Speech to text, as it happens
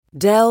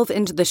Delve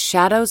into the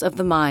shadows of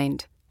the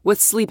mind with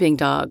Sleeping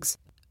Dogs,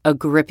 a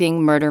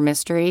gripping murder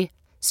mystery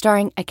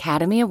starring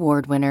Academy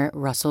Award winner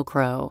Russell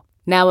Crowe.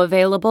 Now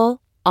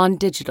available on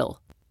digital.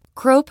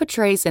 Crowe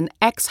portrays an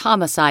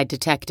ex-homicide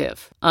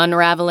detective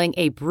unraveling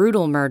a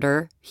brutal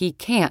murder he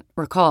can't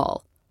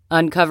recall.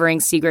 Uncovering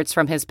secrets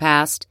from his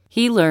past,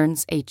 he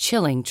learns a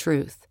chilling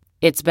truth.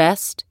 It's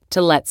best to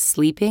let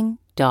sleeping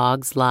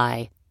dogs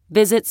lie.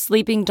 Visit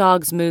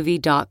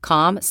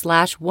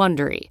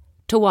sleepingdogsmovie.com/Wondery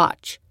to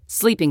watch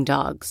Sleeping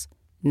Dogs,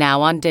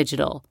 now on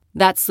digital.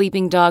 That's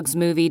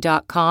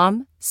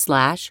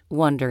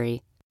sleepingdogsmovie.com/Wondery.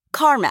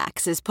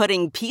 CarMax is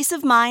putting peace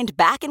of mind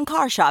back in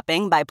car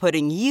shopping by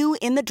putting you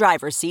in the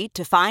driver's seat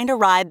to find a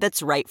ride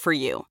that's right for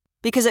you.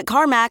 Because at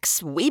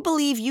CarMax, we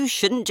believe you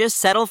shouldn't just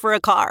settle for a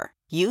car.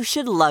 You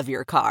should love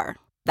your car.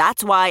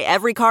 That's why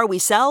every car we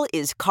sell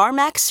is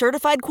CarMax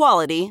certified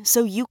quality,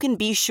 so you can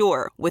be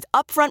sure with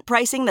upfront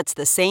pricing that's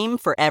the same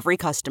for every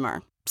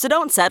customer. So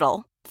don't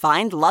settle.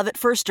 Find love at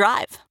first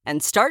drive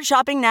and start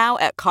shopping now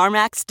at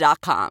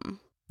CarMax.com.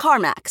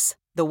 CarMax,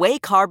 the way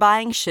car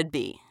buying should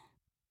be.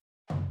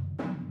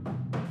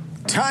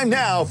 Time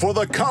now for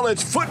the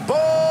College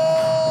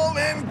Football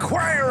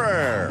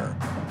Inquirer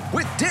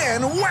with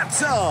Dan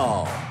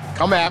Wetzel.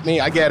 Come at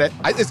me. I get it.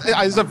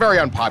 It's a very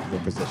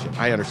unpopular position.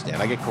 I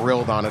understand. I get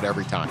grilled on it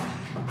every time.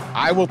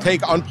 I will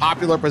take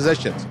unpopular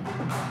positions.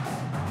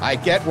 I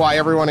get why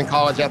everyone in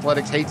college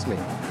athletics hates me.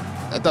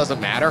 That doesn't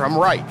matter. I'm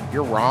right.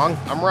 You're wrong.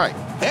 I'm right.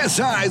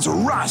 SI's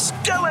Russ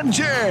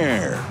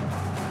Dellinger.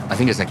 I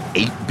think it's like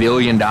 $8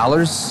 billion,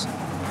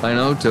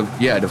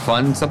 to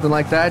fund something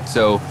like that.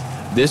 So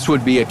this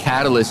would be a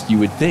catalyst, you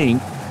would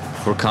think,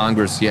 for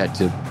Congress,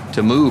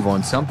 to move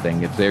on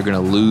something if they're going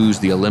to lose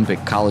the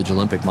college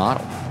Olympic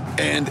model.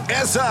 And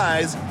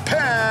SI's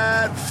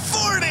Pat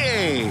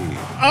Forty.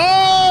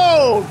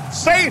 Oh,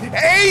 say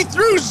A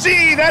through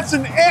Z, that's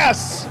an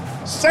S.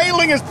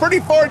 Sailing is pretty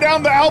far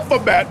down the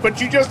alphabet, but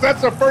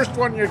that's the first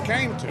one you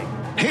came to.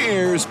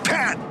 Here's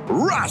Pat,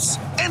 Russ,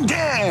 and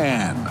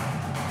Dan.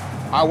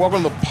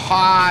 Welcome to the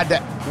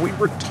pod. We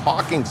were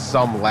talking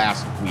some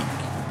last week,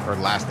 or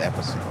last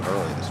episode,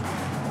 earlier this week,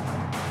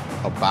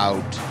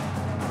 about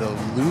the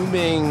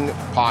looming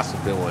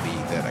possibility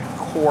that a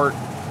court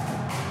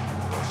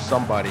or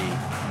somebody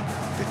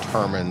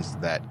determines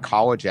that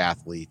college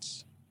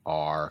athletes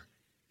are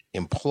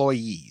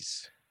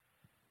employees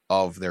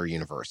of their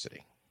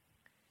university.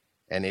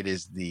 And it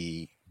is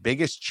the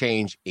biggest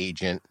change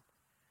agent,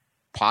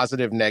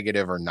 positive,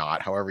 negative, or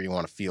not, however you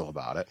want to feel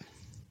about it,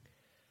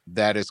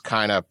 that is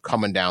kind of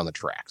coming down the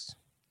tracks.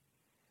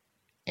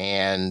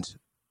 And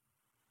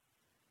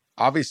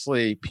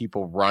obviously,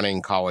 people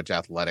running college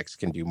athletics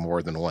can do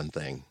more than one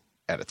thing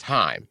at a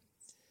time.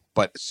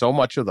 But so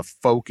much of the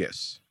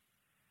focus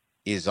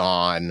is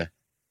on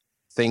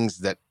things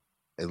that,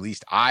 at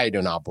least I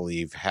do not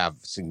believe,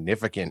 have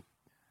significant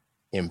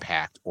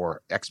impact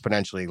or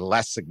exponentially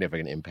less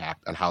significant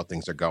impact on how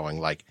things are going,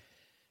 like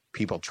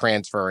people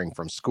transferring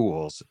from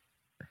schools,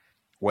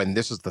 when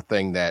this is the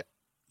thing that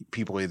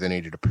people either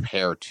needed to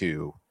prepare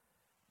to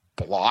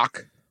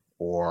block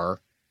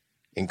or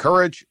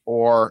encourage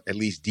or at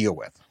least deal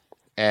with.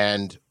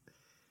 And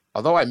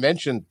although I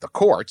mentioned the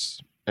courts,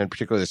 and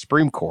particularly the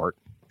Supreme Court,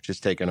 which has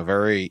taken a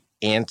very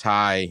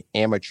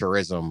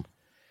anti-amateurism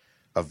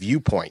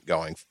viewpoint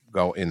go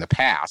in the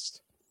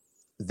past,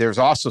 there's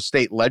also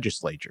state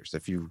legislatures.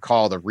 If you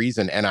recall, the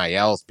reason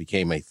NILs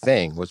became a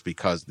thing was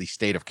because the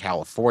state of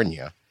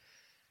California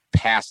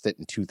passed it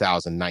in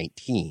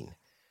 2019.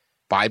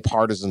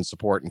 Bipartisan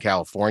support in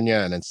California,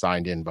 and then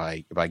signed in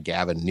by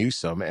Gavin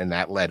Newsom, and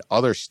that led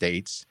other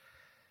states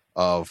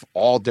of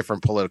all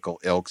different political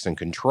ilks and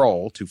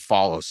control to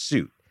follow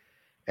suit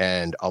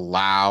and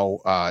allow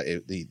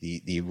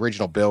the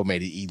original bill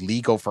made it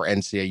illegal for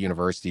NCAA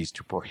universities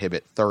to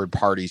prohibit third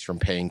parties from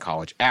paying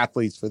college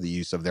athletes for the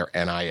use of their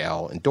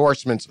NIL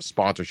endorsements,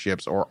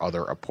 sponsorships, or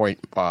other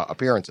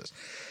appearances.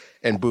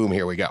 And boom,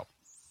 here we go.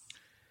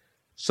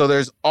 So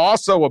there's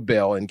also a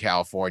bill in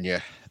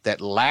California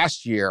that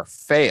last year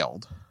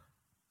failed,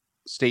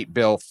 State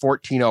Bill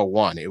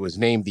 1401. It was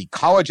named the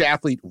College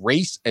Athlete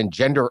Race and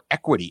Gender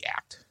Equity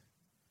Act,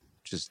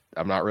 which is,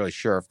 I'm not really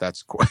sure if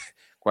that's quite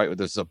what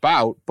this is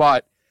about,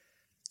 but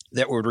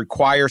that would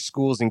require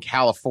schools in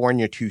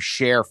California to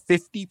share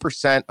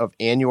 50% of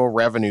annual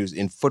revenues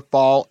in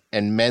football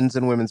and men's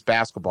and women's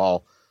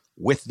basketball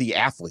with the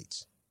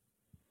athletes.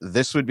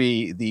 This would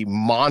be the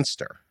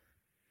monster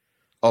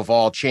of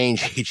all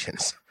change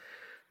agents,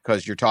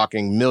 because you're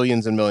talking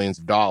millions and millions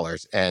of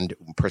dollars, and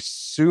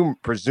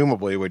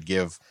presumably would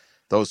give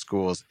those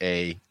schools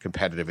a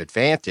competitive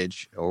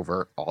advantage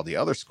over all the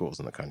other schools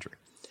in the country.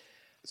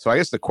 So I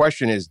guess the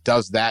question is,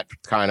 does that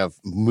kind of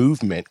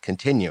movement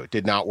continue? It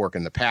did not work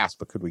in the past,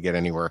 but could we get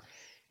anywhere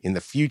in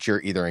the future,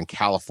 either in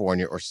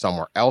California or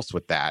somewhere else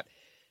with that?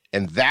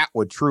 And that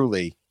would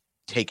truly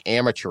take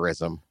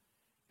amateurism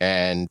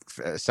and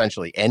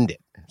essentially end it,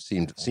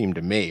 seemed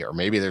to me. Or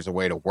maybe there's a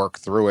way to work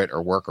through it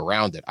or work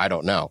around it. I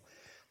don't know.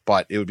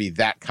 But it would be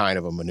that kind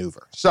of a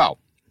maneuver. So,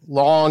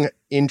 long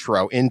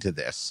intro into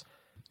this.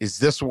 Is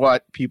this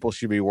what people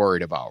should be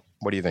worried about?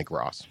 What do you think,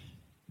 Ross?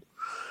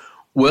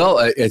 Well,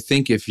 I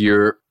think if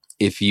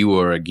you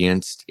are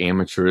against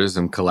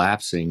amateurism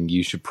collapsing,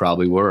 you should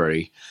probably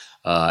worry.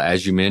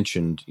 As you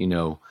mentioned,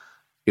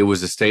 it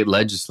was the state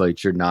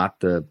legislature,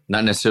 not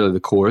necessarily the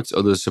courts,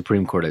 although the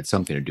Supreme Court had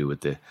something to do with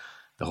the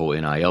whole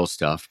NIL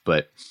stuff.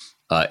 But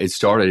it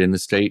started in the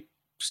state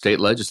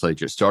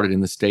legislature. It started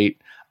in the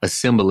State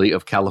Assembly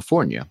of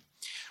California,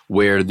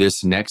 where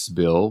this next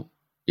bill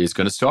is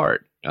going to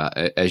start.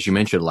 As you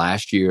mentioned,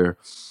 last year,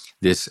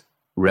 this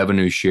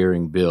revenue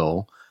sharing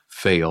bill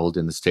failed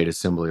in the State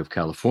Assembly of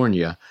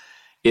California.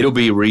 It'll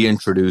be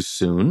reintroduced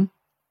soon,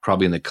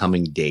 probably in the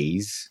coming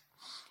days.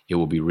 It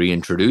will be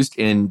reintroduced,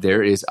 and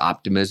there is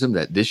optimism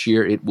that this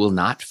year it will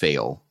not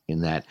fail,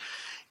 in that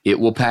it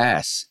will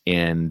pass,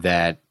 and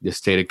that the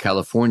state of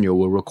California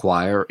will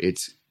require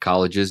its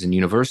colleges and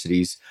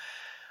universities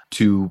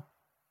to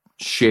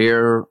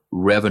share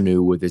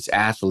revenue with its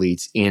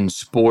athletes in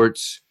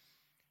sports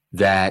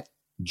that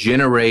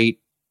generate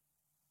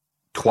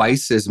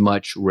twice as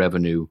much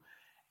revenue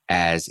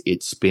as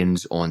it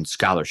spends on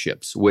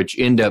scholarships, which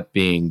end up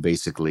being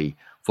basically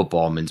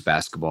football, men's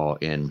basketball,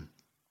 and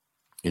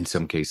in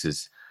some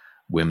cases,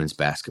 women's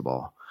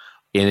basketball.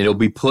 And it'll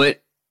be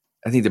put,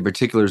 I think the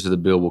particulars of the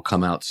bill will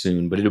come out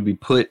soon, but it'll be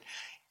put,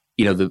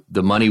 the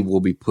money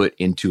will be put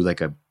into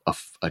like a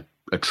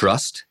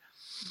trust,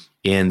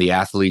 and the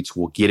athletes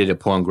will get it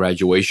upon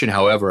graduation.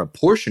 However, a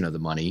portion of the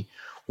money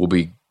will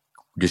be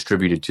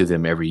distributed to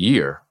them every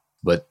year,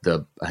 but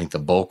I think the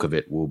bulk of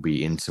it will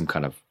be in some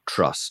kind of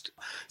trust.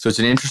 So it's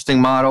an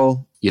interesting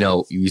model.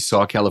 You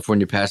saw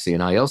California pass the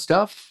NIL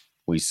stuff.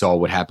 We saw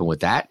what happened with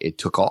that. It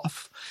took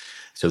off.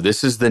 So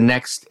this is the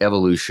next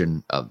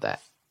evolution of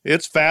that.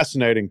 It's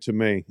fascinating to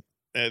me.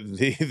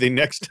 The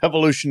next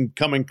evolution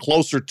coming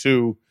closer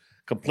to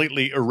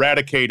completely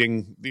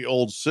eradicating the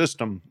old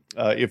system,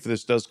 if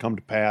this does come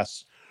to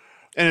pass.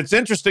 And it's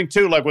interesting,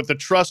 too, like with the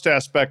trust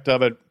aspect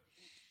of it.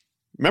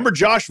 Remember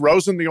Josh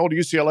Rosen, the old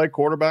UCLA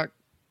quarterback?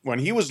 When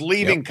he was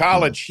leaving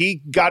college,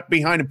 he got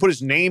behind and put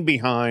his name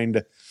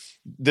behind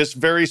this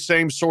very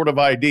same sort of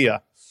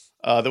idea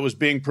that was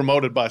being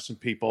promoted by some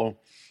people.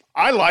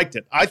 I liked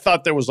it. I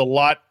thought there was a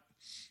lot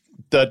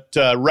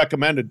that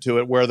recommended to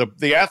it, where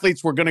the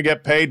athletes were going to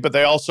get paid, but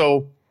they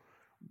also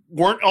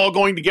weren't all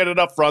going to get it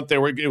up front.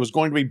 It was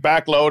going to be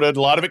backloaded,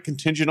 a lot of it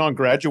contingent on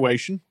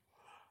graduation,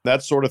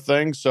 that sort of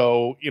thing.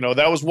 So,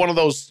 that was one of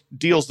those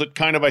deals that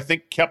kind of, I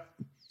think, kept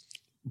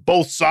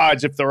both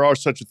sides, if there are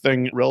such a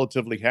thing,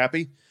 relatively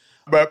happy.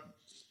 But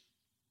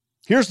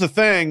here's the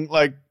thing,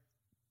 like,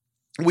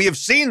 we have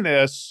seen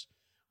this.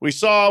 We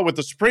saw with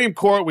the Supreme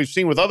Court, we've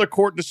seen with other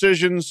court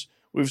decisions,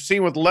 we've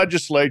seen with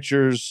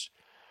legislatures.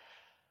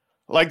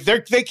 Like,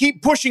 they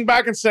keep pushing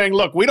back and saying,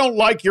 look, we don't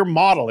like your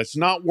model. It's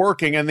not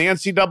working. And the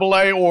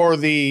NCAA or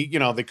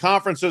the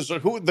conferences,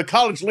 the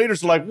college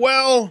leaders are like,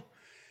 well,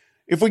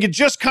 if we could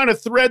just kind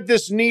of thread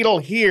this needle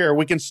here,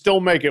 we can still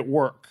make it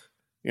work.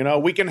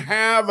 We can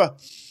have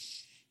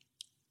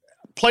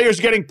players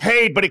getting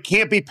paid, but it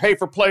can't be pay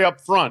for play up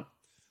front.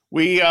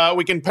 We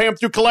can pay them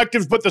through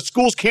collectives, but the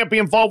schools can't be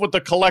involved with the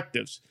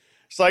collectives.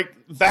 It's like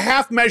the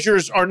half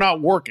measures are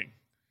not working.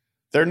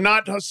 They're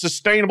not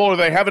sustainable, or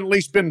they haven't at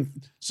least been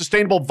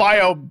sustainable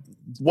via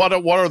what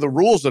are the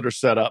rules that are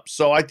set up.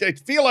 So I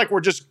feel like we're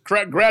just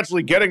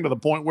gradually getting to the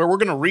point where we're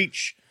going to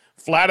reach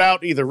flat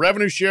out either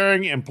revenue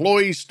sharing,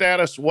 employee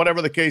status,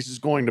 whatever the case is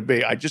going to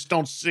be. I just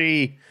don't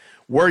see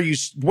where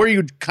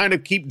you kind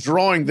of keep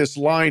drawing this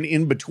line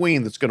in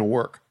between that's going to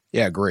work.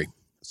 Yeah, agree.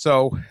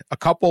 So a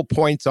couple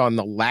points on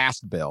the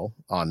last bill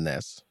on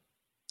this.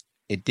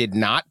 It did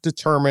not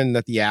determine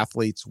that the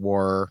athletes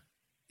were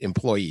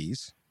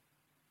employees.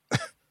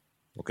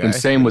 Okay. And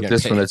same with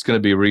this one that's going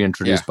to be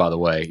reintroduced, by the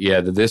way. Yeah,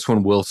 this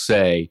one will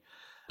say,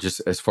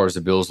 just as far as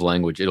the bill's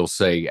language, it'll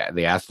say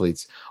the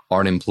athletes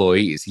aren't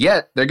employees.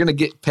 Yet they're going to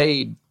get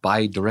paid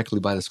directly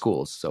by the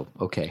schools. So,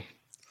 okay.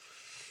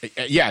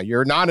 Yeah,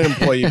 you're not an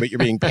employee, but you're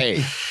being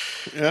paid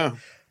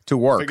to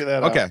work. Figure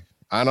that out. Okay.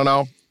 I don't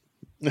know.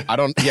 I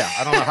don't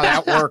know how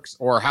that works,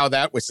 or how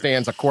that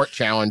withstands a court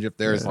challenge if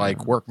there's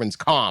like workman's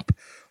comp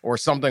or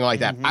something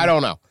like that. I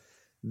don't know.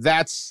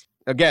 That's,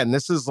 again,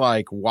 this is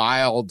like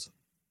wild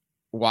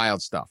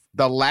stuff.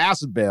 The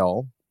last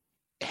bill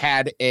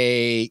had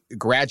a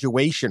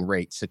graduation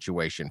rate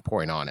situation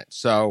point on it.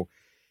 So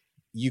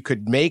you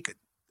could make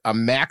a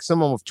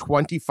maximum of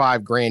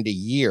 $25,000 a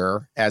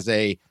year as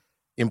a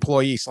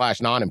employee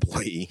 /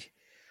 non-employee.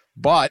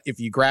 But if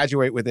you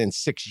graduate within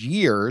 6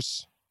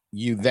 years,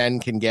 you then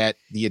can get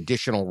the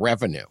additional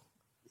revenue.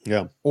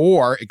 Yeah.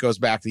 Or it goes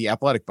back to the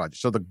athletic budget.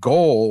 So the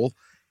goal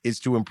is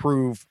to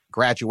improve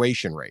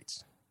graduation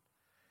rates.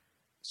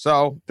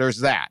 So there's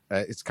that.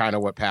 It's kind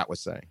of what Pat was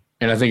saying.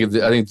 And I think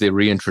the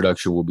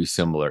reintroduction will be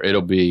similar.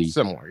 It'll be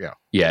similar, yeah.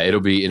 Yeah,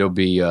 it'll be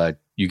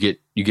you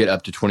get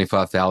up to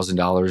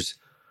 $25,000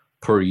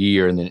 per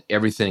year, and then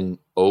everything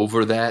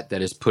over that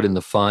is put in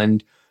the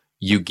fund,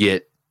 you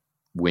get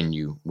when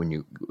you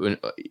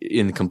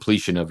in the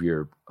completion of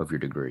your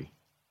degree.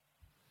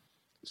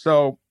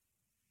 So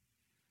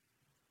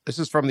This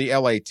is from the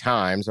LA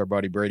Times. Our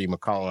buddy Brady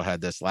McCullough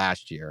had this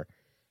last year.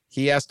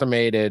 They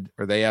estimated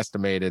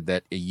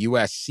that a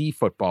USC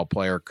football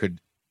player could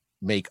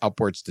make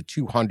upwards to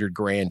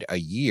 $200,000 a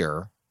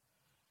year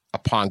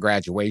upon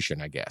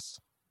graduation, I guess.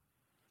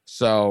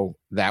 So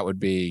that would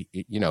be,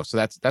 so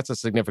that's a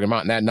significant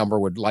amount. And that number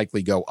would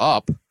likely go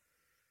up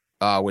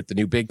with the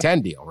new Big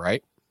Ten deal,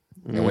 right?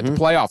 And with the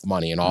playoff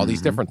money and all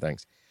these different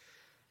things.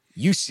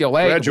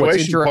 UCLA.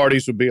 Graduation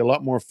parties would be a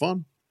lot more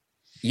fun.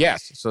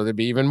 Yes. So there'd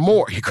be even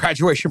more.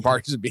 Graduation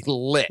parties would be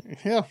lit.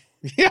 Yeah.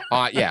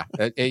 Yeah.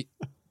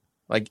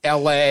 Like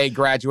LA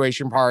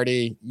graduation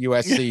party,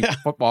 USC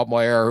football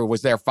player who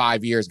was there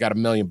 5 years, got $1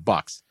 million.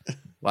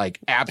 Like,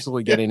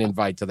 absolutely get an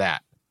invite to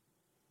that.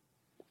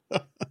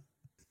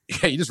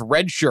 Yeah, you just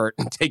red shirt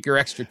and take your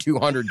extra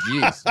 200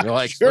 G's. You're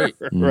like, sure,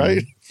 sweet.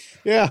 Right?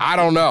 Yeah. I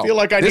don't know. I feel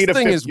like I need a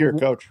fifth year,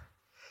 coach.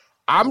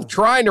 I'm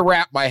trying to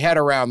wrap my head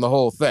around the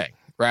whole thing,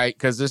 right?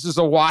 Because this is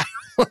a wild.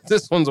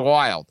 This one's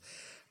wild.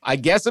 I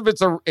guess if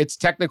it's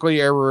technically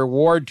a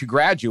reward to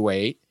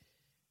graduate,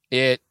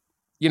 it's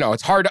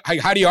hard.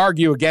 How do you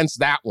argue against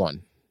that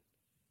one?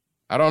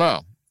 I don't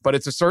know, but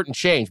it's a certain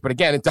change. But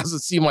again, it doesn't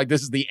seem like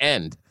this is the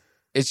end.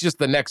 It's just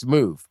the next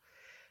move.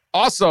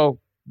 Also,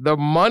 the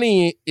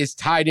money is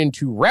tied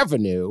into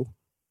revenue,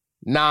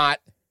 not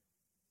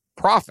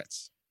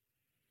profits.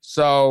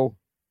 So,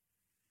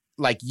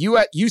 like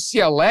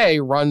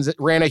UCLA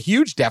ran a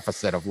huge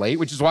deficit of late,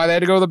 which is why they had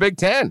to go to the Big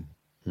Ten.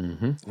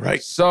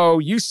 Right. So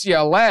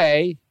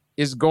UCLA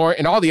is going,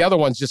 and all the other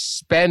ones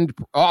just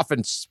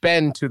often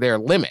spend to their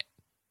limit,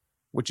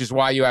 which is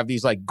why you have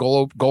these like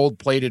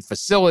gold-plated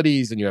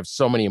facilities, and you have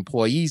so many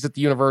employees at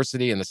the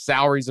university, and the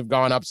salaries have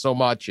gone up so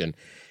much, and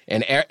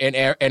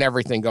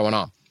everything going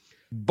on.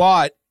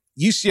 But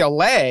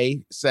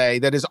UCLA, say,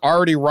 that is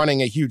already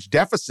running a huge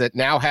deficit,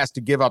 now has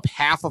to give up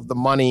half of the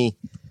money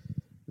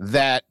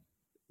that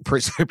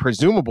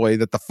presumably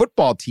that the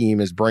football team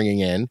is bringing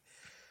in.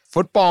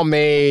 Football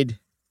made,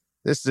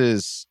 this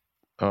is,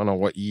 I don't know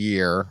what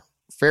year,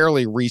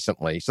 fairly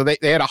recently. So they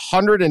had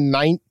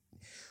 $119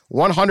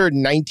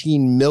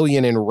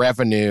 million in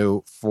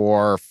revenue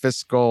for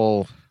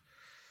fiscal,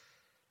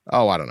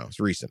 I don't know, it's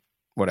recent,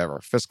 whatever,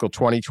 fiscal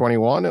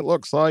 2021, it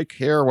looks like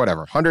here,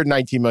 whatever,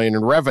 $119 million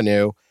in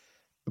revenue,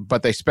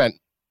 but they spent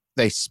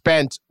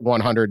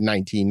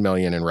 $119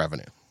 million in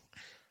revenue.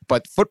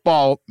 But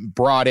football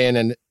brought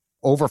in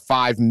over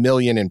 $5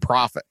 million in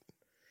profit.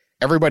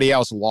 Everybody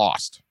else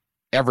lost.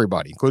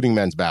 Everybody, including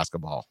men's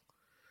basketball.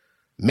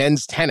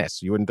 Men's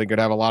tennis, you wouldn't think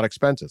it'd have a lot of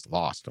expenses.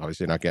 Lost.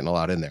 Obviously, not getting a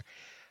lot in there.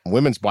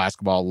 Women's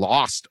basketball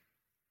lost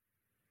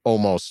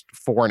almost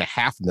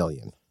 $4.5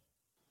 million.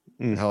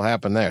 What the hell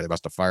happened there? They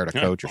must have fired a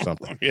coach or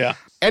something. Yeah.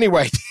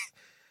 Anyway,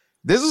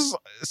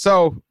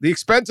 so the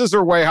expenses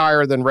are way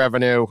higher than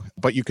revenue,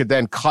 but you could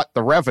then cut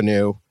the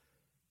revenue.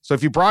 So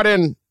if you brought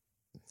in,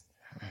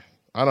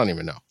 I don't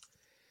even know.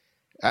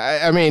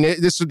 I mean,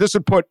 this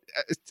would put.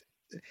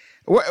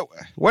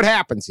 What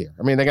happens here?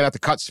 I mean, they're gonna have to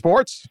cut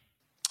sports.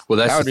 Well,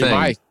 that's that the thing.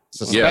 My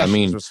suspicion. Yeah, I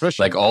mean,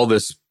 like all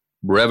this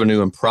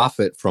revenue and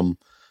profit from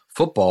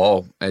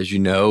football, as you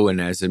know,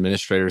 and as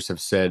administrators have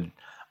said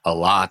a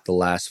lot the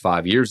last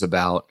 5 years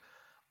about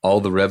all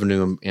the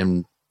revenue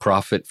and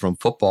profit from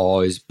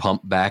football is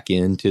pumped back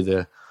into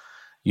the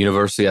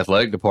university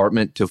athletic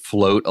department to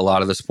float a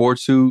lot of the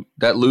sports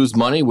that lose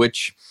money,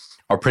 which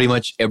are pretty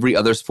much every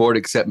other sport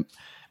except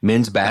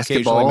men's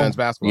basketball. Men's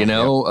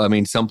basketball. I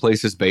mean, some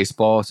places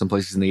baseball, some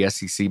places in the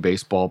SEC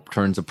baseball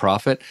turns a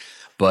profit,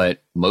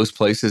 but most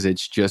places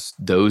it's just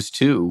those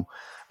two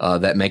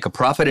that make a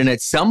profit. And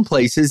at some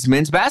places,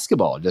 men's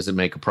basketball doesn't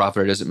make a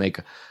profit or doesn't make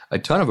a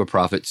ton of a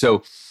profit.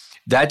 So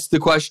that's the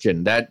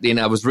question.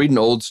 I was reading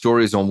old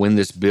stories on when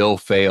this bill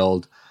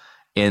failed,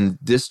 and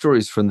this story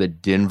is from the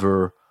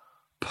Denver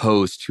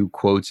Post, who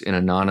quotes an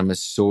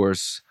anonymous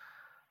source,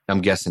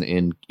 I'm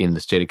guessing in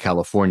the state of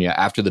California.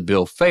 After the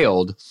bill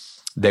failed,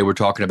 they were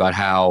talking about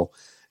how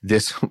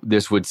this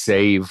would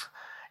save,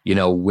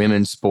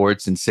 women's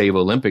sports and save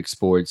Olympic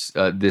sports.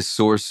 This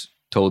source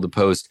told the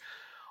Post,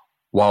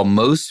 while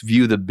most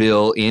view the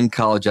bill in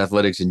college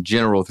athletics in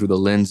general through the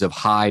lens of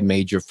high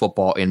major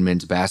football and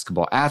men's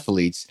basketball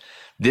athletes,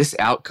 this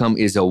outcome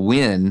is a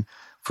win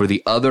for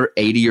the other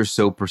 80 or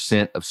so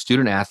 % of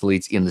student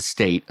athletes in the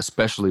state,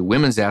 especially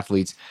women's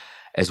athletes,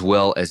 as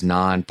well as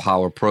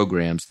non-power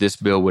programs. This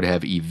bill would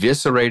have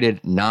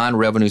eviscerated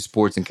non-revenue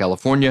sports in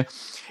California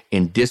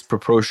and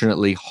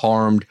disproportionately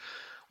harmed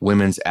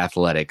women's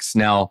athletics.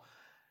 Now,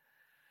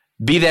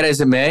 be that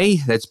as it may,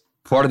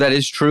 part of that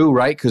is true,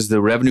 right? Because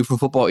the revenue from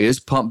football is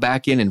pumped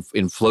back in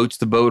and floats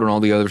the boat on all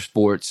the other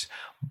sports.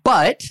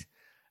 But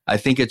I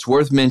think it's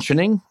worth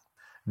mentioning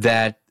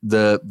that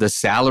the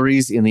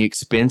salaries and the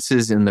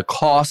expenses and the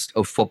cost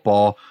of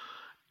football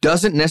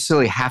doesn't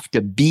necessarily have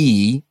to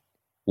be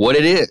what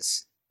it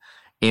is.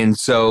 And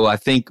so I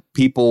think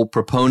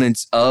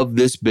proponents of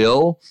this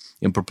bill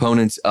and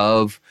proponents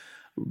of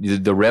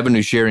the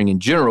revenue sharing in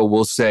general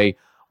will say,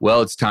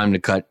 well, it's time to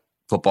cut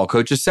football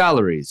coaches'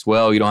 salaries.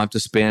 Well, you don't have to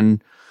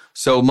spend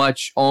so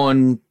much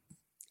on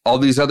all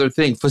these other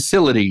things,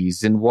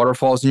 facilities and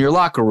waterfalls in your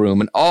locker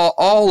room, and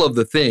all of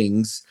the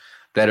things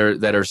that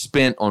are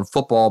spent on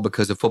football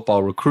because of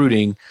football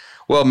recruiting.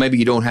 Well, maybe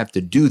you don't have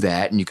to do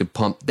that, and you could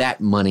pump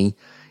that money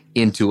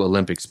into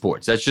Olympic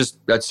sports.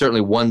 That's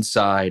certainly one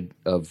side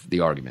of the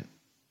argument.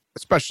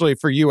 Especially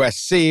for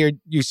USC or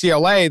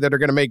UCLA that are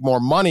going to make more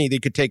money, they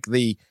could take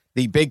the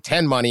Big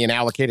Ten money and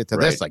allocate it to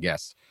this, I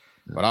guess.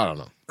 But I don't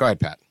know. Go ahead,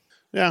 Pat.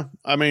 Yeah,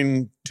 I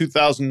mean,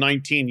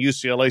 2019,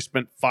 UCLA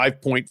spent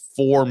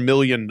 $5.4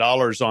 million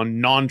on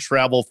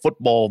non-travel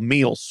football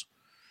meals.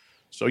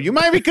 So you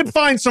maybe could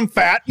find some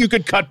fat. You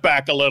could cut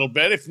back a little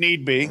bit if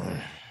need be,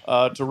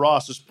 to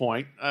Ross's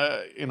point.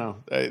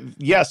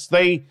 Yes,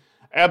 they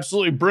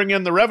absolutely bring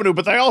in the revenue,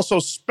 but they also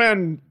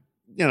spend,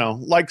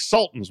 like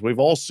sultans. We've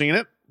all seen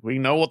it. We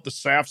know what the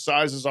staff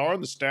sizes are,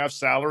 the staff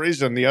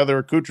salaries, and the other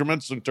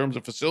accoutrements in terms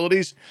of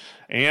facilities,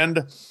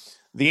 and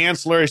the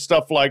ancillary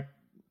stuff like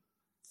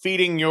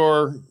feeding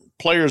your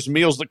players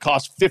meals that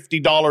cost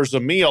 $50 a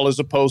meal as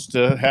opposed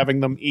to having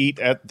them eat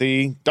at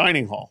the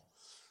dining hall.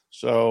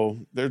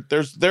 So there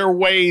are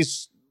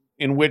ways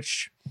in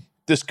which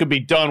this could be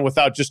done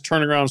without just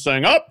turning around and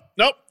saying, oh,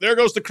 nope, there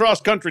goes the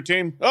cross-country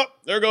team. Oh,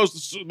 there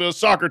goes the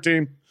soccer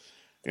team.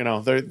 There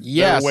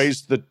are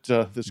ways that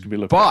this could be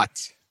looked at.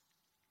 But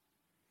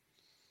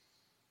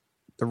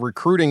the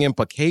recruiting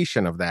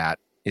implication of that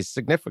is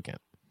significant.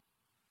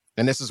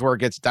 And this is where it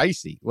gets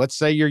dicey. Let's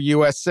say you're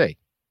USC.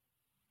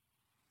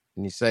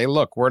 And you say,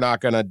 look, we're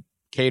not going to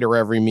cater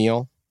every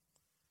meal.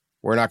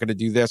 We're not going to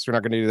do this. We're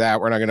not going to do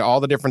that. We're not going to all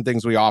the different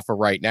things we offer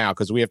right now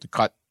because we have to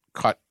cut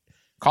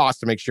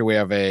costs to make sure we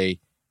have a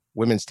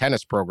women's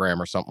tennis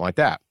program or something like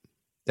that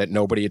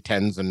nobody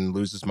attends and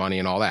loses money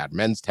and all that.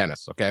 Men's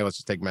tennis. Okay, let's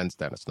just take men's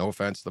tennis. No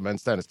offense to the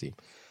men's tennis team.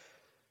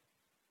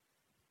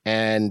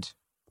 And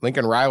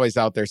Lincoln Riley's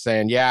out there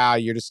saying, yeah,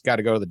 you just got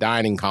to go to the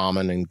dining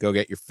common and go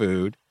get your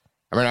food.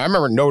 I mean, I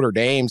remember Notre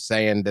Dame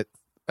saying that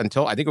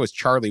until I think it was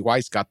Charlie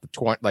Weiss got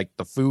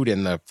the food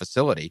in the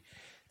facility,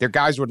 their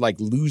guys would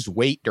lose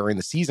weight during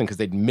the season because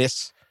they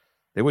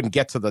wouldn't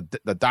get to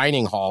the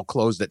dining hall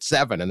closed at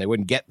 7 and they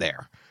wouldn't get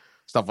there.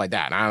 Stuff like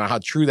that. And I don't know how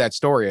true that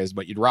story is,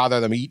 but you'd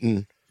rather them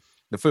eating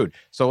the food.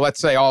 So let's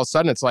say all of a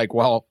sudden it's like,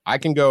 well, I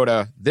can go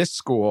to this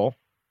school.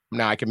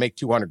 Now I can make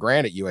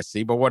 $200,000 at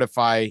USC,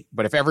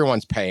 but if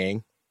everyone's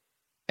paying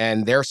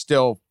and they're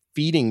still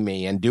feeding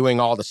me and doing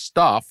all the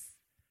stuff,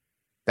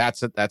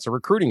 that's a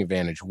recruiting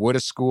advantage. Would a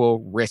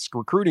school risk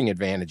recruiting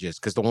advantages?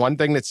 Because the one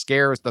thing that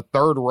scares the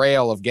third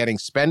rail of getting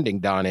spending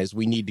done is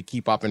we need to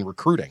keep up in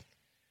recruiting,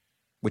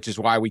 which is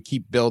why we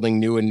keep building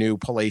new and new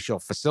palatial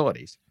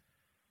facilities.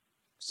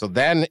 So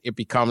then it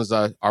becomes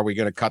are we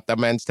going to cut the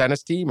men's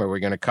tennis team? Or are we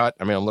going to cut?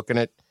 I mean, I'm looking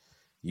at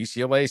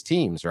UCLA's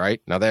teams,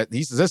 right? Now that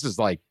this is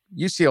like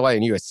UCLA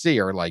and USC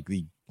are like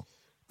the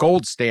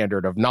gold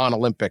standard of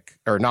non-Olympic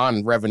or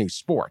non-revenue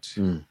sports.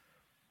 Mm.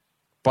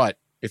 But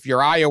if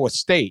you're Iowa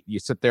State, you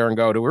sit there and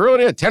go, do we really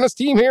need a tennis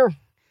team here?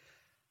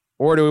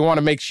 Or do we want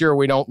to make sure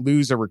we don't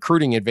lose a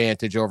recruiting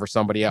advantage over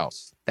somebody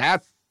else?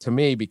 That, to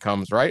me,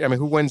 becomes, right? I mean,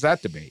 who wins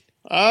that debate?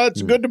 It's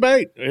a good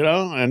debate,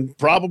 and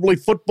probably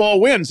football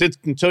wins. It's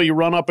until you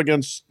run up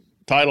against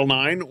Title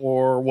IX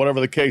or whatever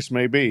the case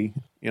may be.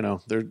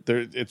 There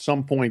at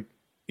some point,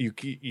 you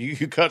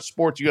cut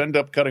sports, you end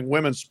up cutting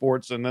women's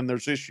sports, and then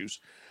there's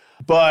issues.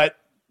 But,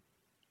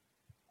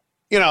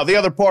 the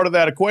other part of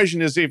that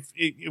equation is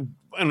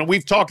and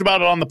we've talked about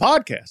it on the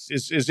podcast,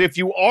 is if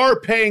you are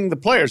paying the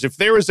players, if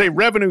there is a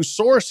revenue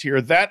source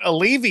here, that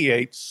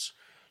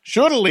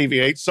should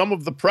alleviate some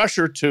of the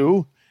pressure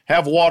to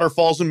have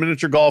waterfalls and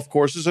miniature golf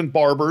courses and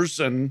barbers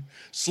and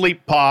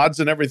sleep pods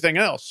and everything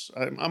else.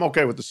 I'm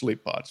okay with the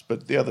sleep pods,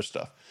 but the other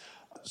stuff.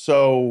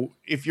 So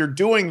if you're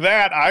doing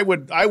that, I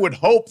would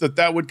hope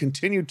that would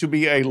continue to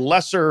be a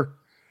lesser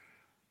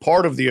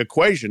part of the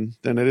equation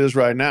than it is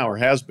right now or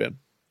has been.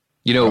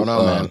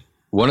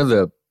 One of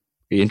the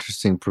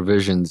interesting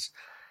provisions,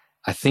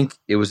 I think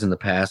it was in the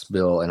past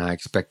bill, and I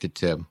expect it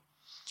to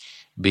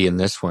be in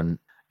this one,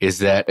 is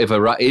that if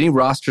any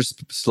roster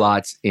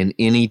slots in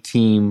any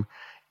team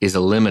is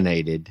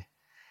eliminated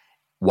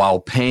while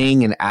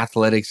paying an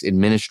athletics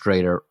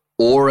administrator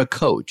or a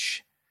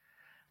coach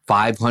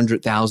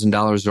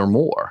 $500,000 or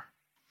more,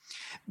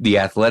 the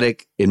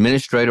athletic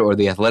administrator or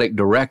the athletic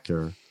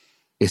director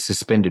is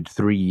suspended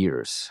 3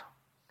 years.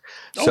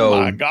 Oh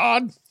my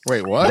God!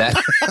 Wait, what?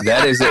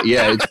 That is it.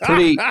 Yeah,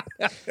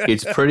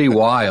 it's pretty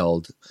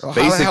wild. Well,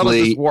 how the hell does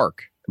this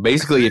work?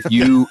 Basically, if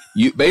you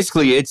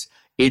basically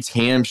it's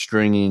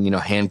hamstringing,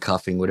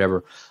 handcuffing,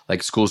 whatever,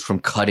 like schools from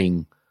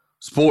cutting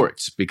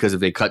sports, because if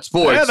they cut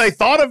sports, yeah, they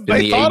thought of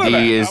that. How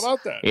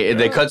about that? If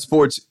they cut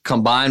sports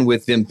combined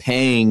with them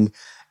paying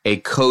a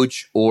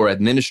coach or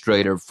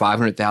administrator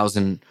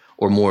 $500,000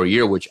 or more a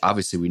year, which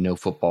obviously we know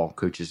football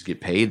coaches get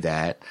paid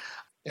that.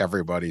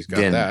 Everybody's got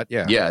that,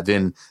 yeah. Yeah,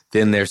 then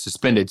they're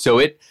suspended. So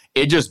it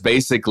just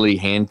basically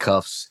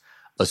handcuffs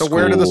a school. So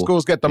where do the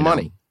schools get the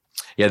money?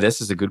 Yeah,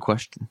 this is a good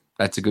question.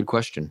 That's a good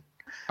question.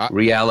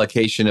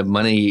 Reallocation of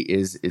money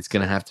it's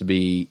going to have to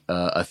be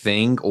a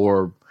thing,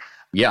 or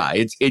Yeah,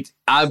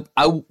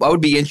 I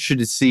would be interested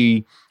to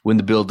see when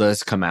the bill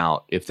does come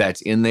out if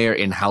that's in there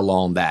and how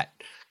long that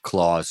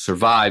clause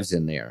survives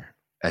in there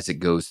as it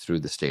goes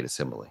through the state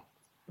assembly.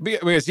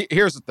 Because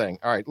here's the thing.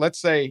 All right, let's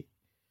say,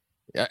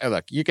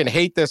 look, you can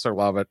hate this or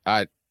love it.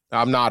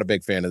 I'm not a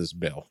big fan of this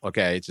bill.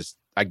 Okay, it's just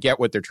I get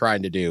what they're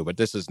trying to do, but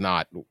this is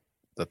not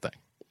the thing.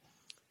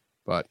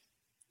 But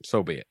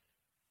so be it.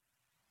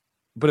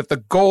 But if the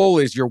goal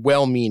is you're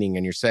well-meaning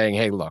and you're saying,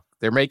 hey, look,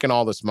 they're making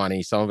all this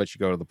money. Some of it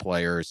should go to the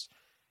players.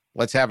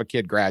 Let's have a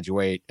kid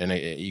graduate and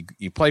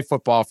you play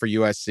football for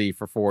USC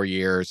for 4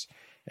 years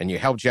and you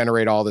help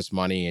generate all this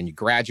money and you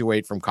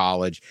graduate from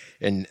college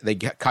and they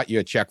cut you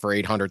a check for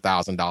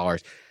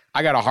 $800,000.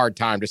 I got a hard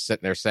time just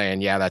sitting there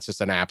saying, yeah, that's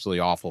just an absolutely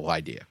awful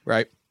idea,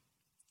 right?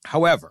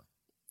 However,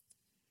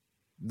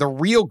 the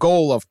real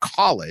goal of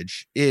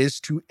college is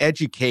to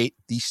educate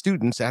the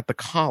students at the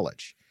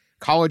college.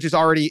 College is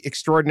already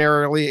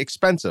extraordinarily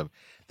expensive.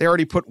 They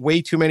already put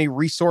way too many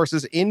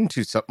resources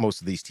into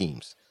most of these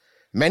teams.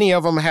 Many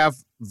of them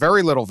have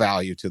very little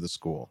value to the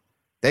school.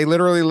 They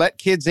literally let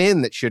kids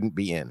in that shouldn't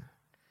be in.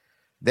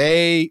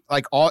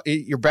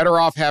 You're better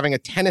off having a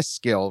tennis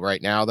skill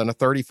right now than a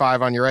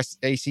 35 on your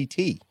ACT.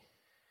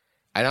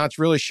 I'm not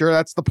really sure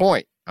that's the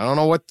point. I don't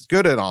know what's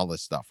good in all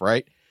this stuff,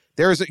 right?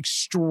 There's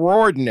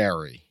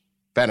extraordinary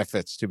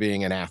benefits to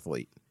being an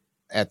athlete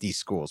at these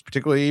schools,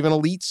 particularly even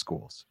elite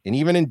schools, and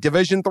even in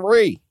Division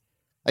III.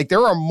 Like,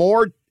 there are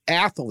more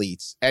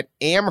athletes at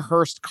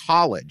Amherst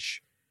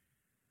College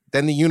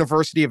than the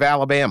University of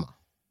Alabama.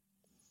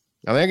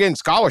 Now, they're getting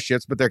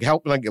scholarships, but they're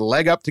helping like a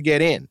leg up to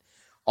get in.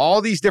 All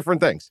these different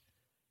things.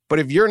 But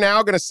if you're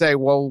now going to say,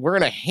 well, we're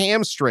going to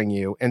hamstring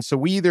you, and so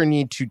we either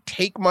need to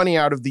take money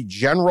out of the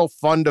general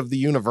fund of the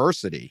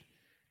university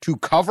to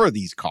cover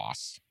these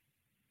costs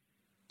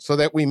so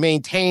that we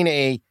maintain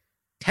a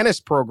tennis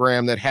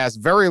program that has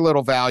very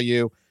little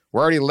value.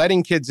 We're already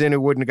letting kids in who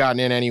wouldn't have gotten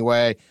in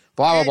anyway,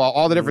 blah, blah, blah,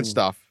 all the different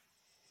stuff.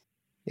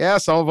 Yeah,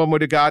 some of them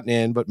would have gotten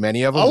in, but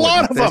many of them wouldn't. A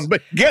lot of them.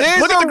 But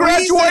look at the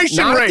graduation rates.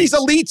 Not these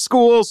elite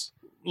schools.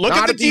 Look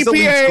at the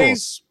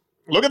GPAs.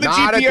 Look at the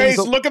GPAs.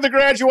 Look at the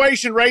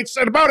graduation rates.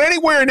 And about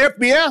anywhere in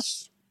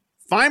FBS.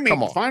 Find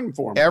them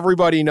for them.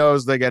 Everybody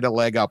knows they get a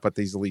leg up at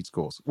these elite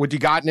schools. Would you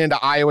gotten into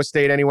Iowa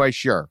State anyway?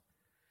 Sure.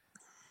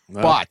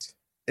 No. But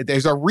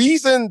there's a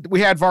reason we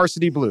had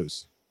varsity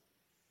blues.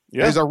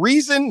 Yeah. There's a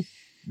reason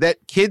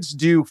that kids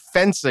do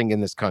fencing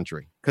in this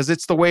country, because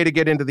it's the way to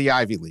get into the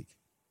Ivy League.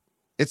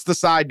 It's the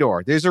side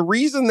door. There's a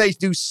reason they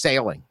do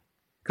sailing,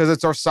 because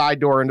it's our side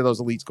door into those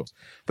elite schools.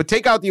 But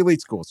take out the elite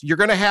schools. You're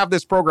going to have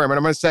this program, and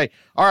I'm going to say,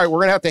 all right, we're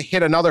going to have to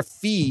hit another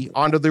fee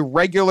onto the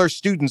regular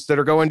students that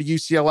are going to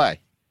UCLA.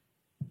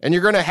 And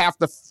you're going to have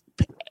to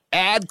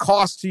add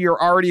costs to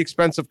your already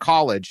expensive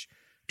college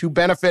to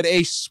benefit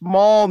a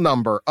small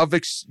number of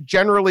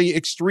generally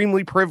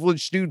extremely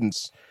privileged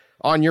students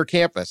on your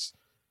campus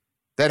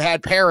that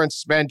had parents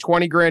spend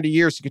 $20,000 a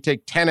year so you could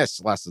take tennis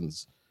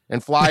lessons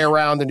and fly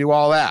around and do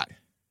all that.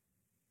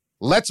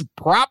 Let's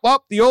prop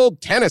up the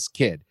old tennis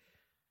kid.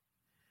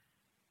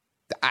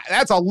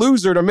 That's a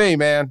loser to me,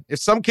 man. If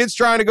some kid's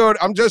trying to go,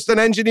 I'm just an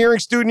engineering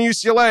student at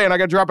UCLA and I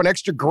got to drop an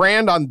extra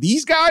 $1,000 on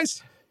these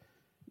guys.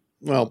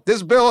 Well,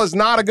 this bill is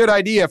not a good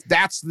idea if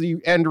that's the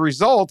end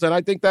result. And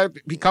I think that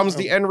becomes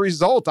the end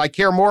result. I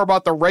care more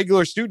about the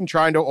regular student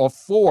trying to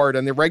afford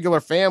and the regular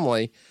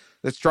family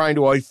that's trying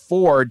to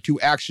afford to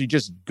actually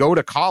just go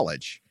to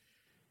college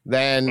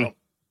than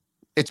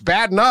it's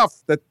bad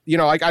enough that,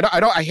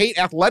 I hate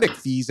athletic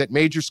fees at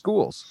major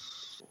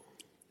schools.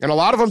 And a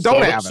lot of them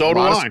don't have it.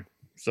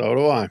 So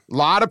do I. A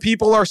lot of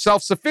people are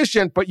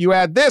self-sufficient, but you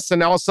add this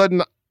and all of a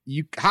sudden,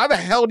 how the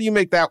hell do you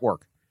make that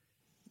work?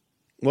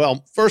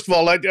 Well, first of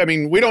all, I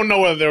mean, we don't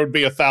know whether there would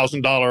be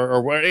 $1,000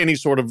 or any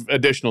sort of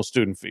additional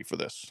student fee for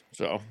this.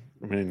 So,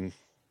 I mean,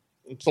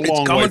 it's long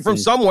way. It's coming from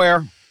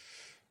somewhere.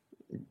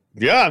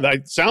 Yeah,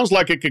 that sounds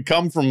like it could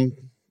come from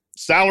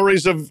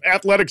salaries of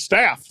athletic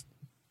staff.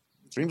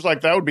 Seems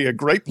like that would be a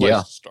great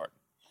place to start.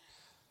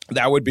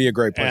 That would be a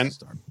great place to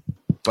start.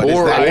 But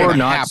or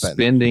not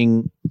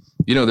spending,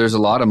 there's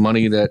a lot of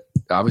money that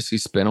obviously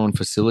spent on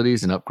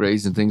facilities and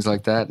upgrades and things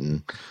like that,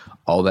 and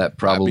all that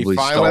probably I'd be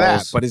fine stalls, with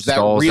that. But is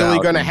that really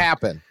going to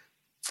happen?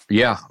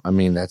 Yeah, I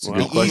mean, that's a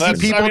good question.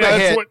 Easy people to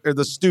hit are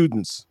the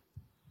students.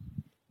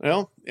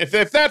 Well, if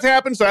that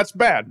happens, that's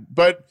bad.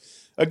 But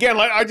again,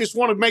 I just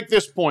want to make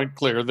this point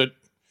clear that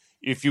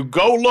if you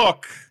go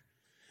look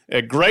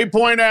at grade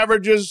point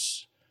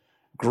averages,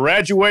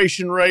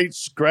 graduation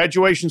rates,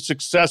 graduation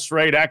success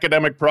rate,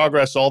 academic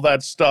progress, all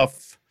that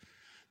stuff,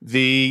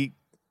 the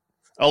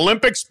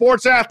Olympic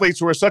sports athletes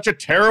who are such a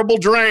terrible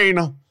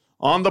drain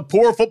on the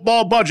poor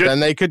football budget. Then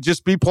they could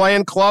just be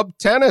playing club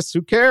tennis.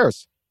 Who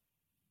cares?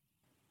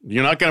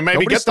 You're not going to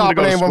maybe get them to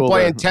go to school anyone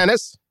playing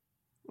tennis.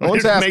 No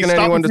one's asking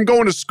anyone from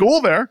going to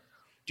school there.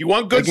 Do you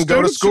want good students? They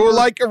can go to school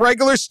like a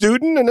regular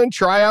student and then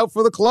try out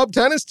for the club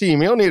tennis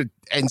team. You don't need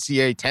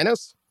NCAA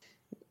tennis.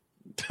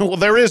 Well,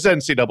 there is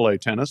NCAA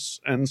tennis,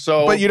 and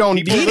so... But you don't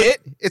need it.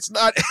 It's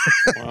not...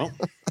 Well...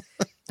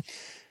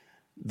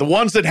 The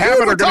ones that have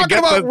it are going to get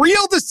about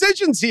real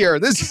decisions here.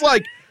 This is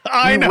like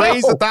I know.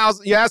 Raise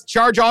 $1,000. Yes,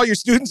 charge all your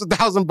students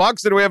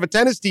 $1,000, and we have a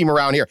tennis team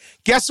around here.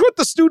 Guess what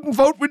the student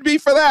vote would be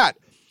for that?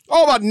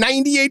 Oh, about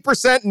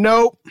 98%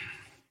 no.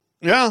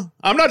 Yeah,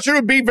 I'm not sure it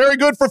would be very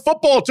good for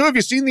football too. Have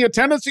you seen the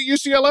attendance at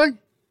UCLA?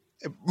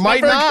 It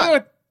might not.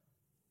 Good.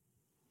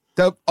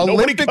 The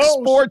Olympic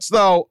sports,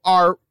 though,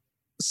 are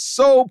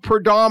so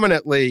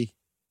predominantly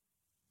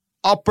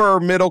upper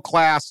middle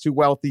class to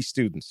wealthy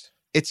students.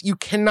 You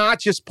cannot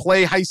just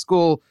play high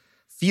school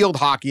field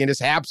hockey and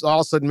just all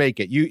of a sudden make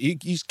it. You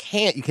just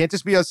can't. You can't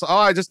just be just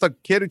a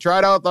kid who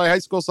tried out the high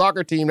school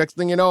soccer team. Next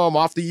thing you know, I'm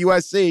off to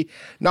USC.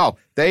 No,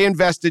 they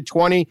invested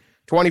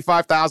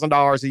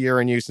 $25,000 a year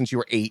in you since you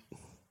were 8.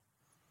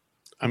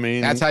 I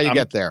mean, that's how you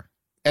get there.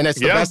 And it's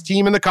the best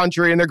team in the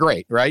country, and they're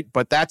great, right?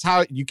 But that's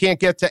how you can't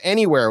get to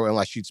anywhere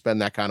unless you'd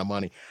spend that kind of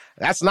money.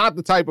 That's not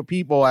the type of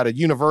people at a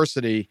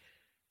university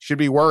should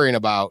be worrying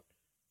about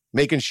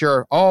making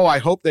sure, I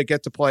hope they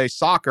get to play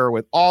soccer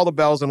with all the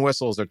bells and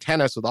whistles or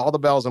tennis with all the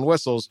bells and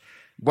whistles.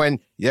 When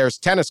there's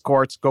tennis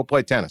courts, go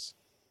play tennis.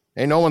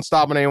 Ain't no one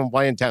stopping anyone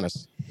playing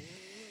tennis.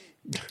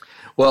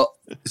 Well,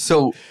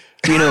 so,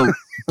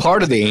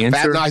 part of the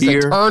answer Pat here.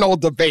 Eternal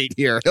debate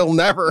here. We'll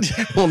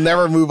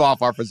never move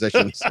off our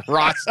positions.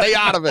 Ross, stay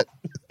out of it.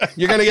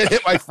 You're gonna get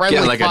hit by friendly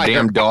Getting like fire. a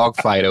damn dog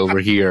fight over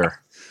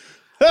here.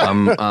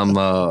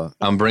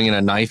 I'm bringing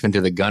a knife into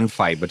the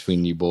gunfight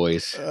between you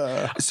boys.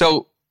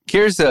 So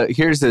here's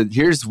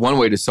one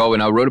way to solve it.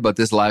 And I wrote about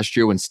this last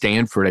year when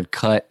Stanford had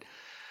cut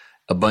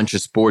a bunch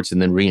of sports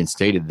and then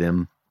reinstated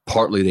them.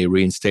 Partly they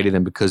reinstated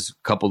them because a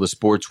couple of the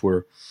sports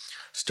were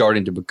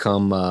starting to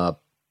become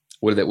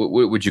what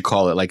would you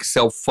call it? Like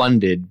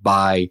self-funded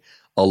by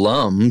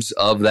alums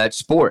of that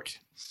sport.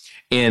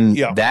 And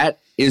that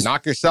is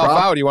knock yourself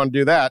out. You want to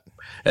do that?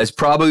 That's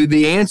probably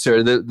the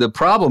answer. The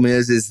problem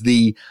is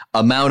the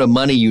amount of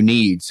money you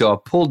need. So I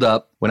pulled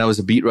up when I was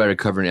a beat writer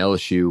covering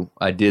LSU.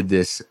 I did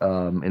this,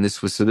 and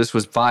this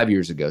was 5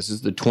 years ago. This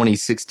is the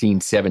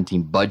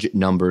 2016-17 budget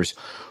numbers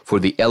for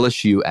the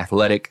LSU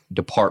athletic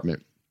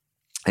department,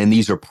 and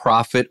these are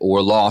profit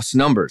or loss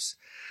numbers.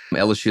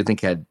 LSU, I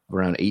think, had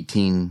around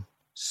 18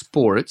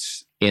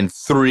 sports, and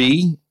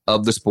 3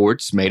 of the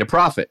sports made a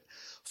profit.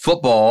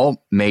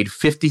 Football made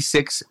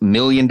 $56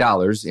 million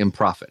in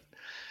profit.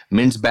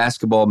 Men's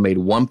basketball made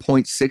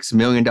 $1.6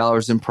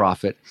 million in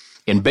profit.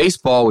 In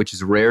baseball, which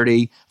is a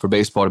rarity for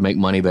baseball to make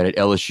money, but at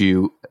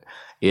LSU,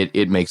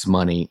 it makes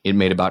money. It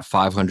made about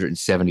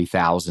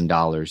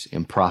 $570,000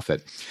 in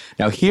profit.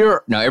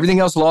 Now everything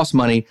else lost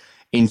money,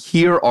 and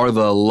here are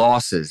the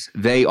losses.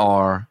 They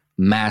are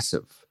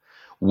massive.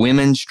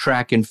 Women's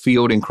track and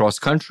field and cross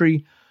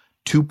country,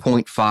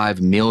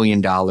 $2.5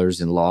 million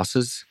in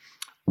losses.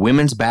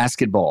 Women's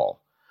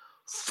basketball,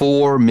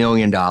 $4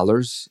 million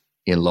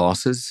in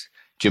losses.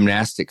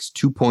 Gymnastics,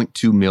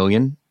 $2.2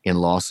 million in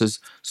losses.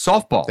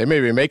 Softball. They may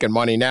be making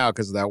money now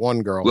because of that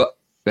one girl. Well,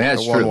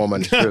 that's that true. One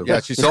woman. True.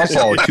 Yeah, she's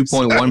softball,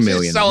 $2.1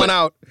 million. She's selling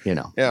out.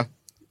 Yeah.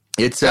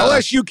 It's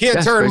LSU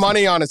can't turn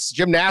money on its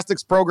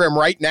gymnastics program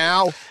right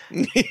now.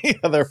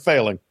 They're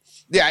failing.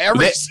 Yeah,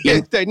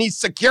 they need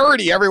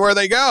security everywhere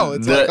they go.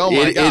 It's like, oh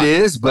my God. It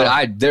is,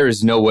 but there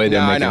is no way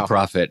they're making a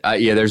profit.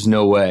 There's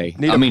no way.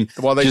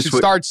 They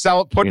should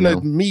start putting the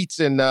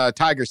meets in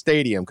Tiger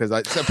Stadium because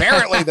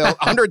apparently the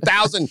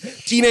 100,000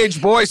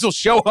 teenage boys will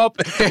show up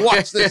and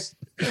watch this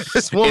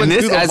woman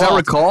do the as vault. I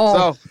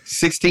recall,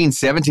 16,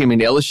 17, I mean,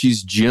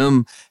 LSU's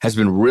gym has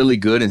been really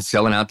good in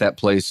selling out that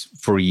place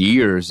for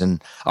years.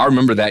 And I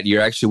remember that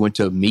year I actually went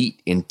to a meet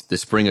in the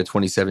spring of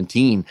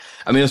 2017.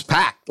 I mean, it was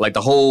packed. Like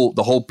the whole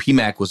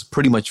PMAC was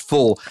pretty much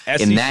full.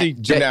 SEC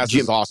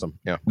gymnastics is awesome.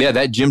 Yeah,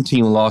 that gym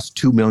team lost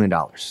 $2 million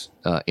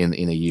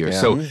in a year.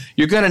 Yeah. So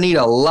you're going to need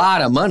a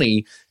lot of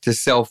money to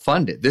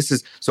self-fund it.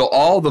 So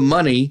all the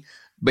money,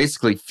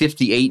 basically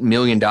 $58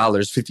 million,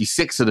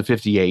 56 of the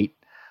 58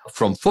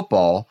 from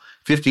football,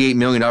 $58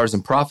 million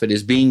in profit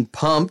is being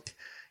pumped,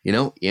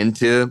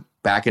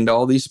 back into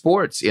all these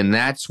sports. And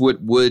that's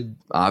what would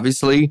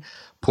obviously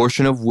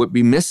portion of what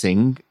be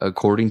missing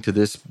according to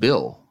this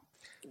bill.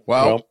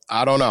 Well,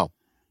 I don't know.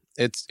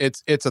 It's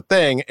a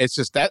thing. It's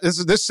just that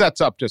this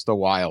sets up just a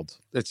wild.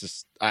 This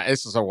is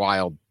a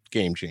wild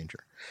game changer.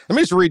 Let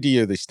me just read to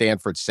you the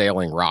Stanford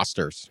sailing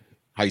rosters,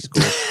 high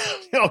school.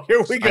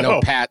 Here we go. I know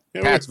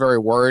Pat's very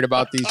worried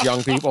about these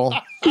young people,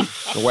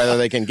 whether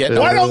they can get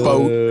on a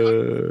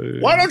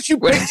boat. Why don't you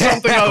pick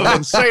something other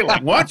than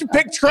sailing? Why don't you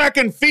pick track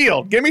and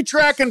field? Give me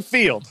track and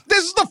field.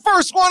 This is the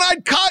first one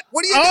I'd cut.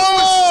 What are you doing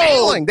with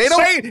sailing? They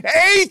don't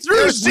A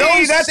through Z.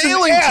 No that's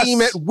sailing an S.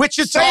 team at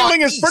Wichita.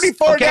 Sailing is pretty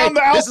far down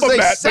the alphabet.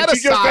 This is a set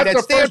aside at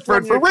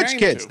Stanford for rich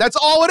kids. That's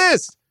all it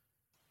is.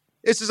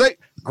 This is a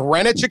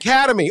Greenwich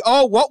Academy.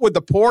 Oh, what would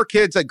the poor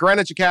kids at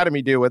Greenwich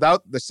Academy do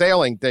without the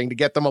sailing thing to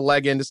get them a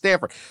leg into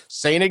Stanford?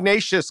 St.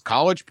 Ignatius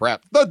College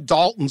Prep, the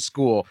Dalton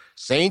School,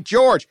 St.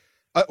 George,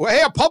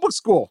 a public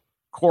school,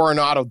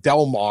 Coronado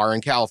Del Mar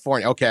in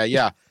California. Okay,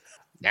 yeah.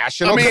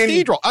 National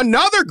Cathedral,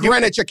 another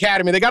Greenwich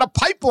Academy. They got a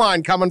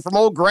pipeline coming from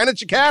old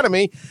Greenwich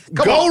Academy.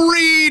 Go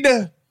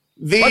read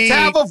the Let's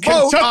have a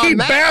vote Kentucky on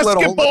that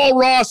basketball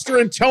roster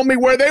and tell me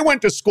where they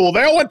went to school.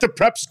 They all went to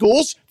prep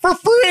schools for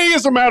free,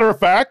 as a matter of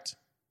fact.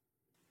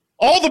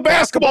 All the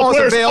basketball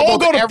players all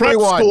go to prep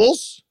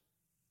schools.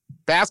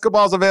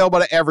 Basketball's available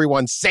to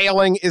everyone.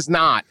 Sailing is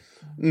not.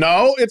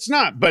 No, it's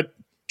not. But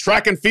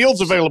track and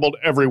field's available to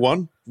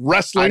everyone.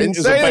 Wrestling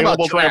is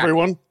available to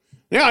everyone.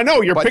 Yeah, I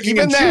know. You're picking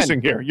and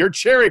choosing here. You're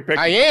cherry picking.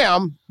 I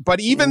am. But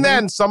even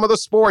then, some of the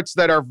sports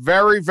that are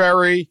very,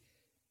 very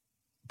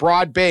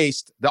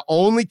broad-based, the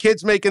only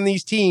kids making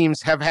these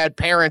teams have had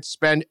parents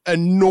spend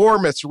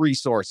enormous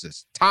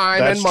resources,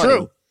 time and money. That's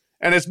true.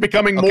 And it's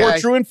becoming more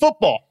true in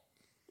football.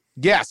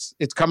 Yes,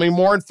 it's coming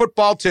more in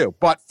football too.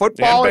 But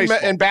football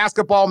and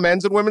basketball,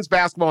 men's and women's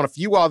basketball, and a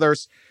few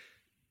others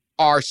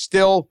are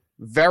still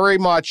very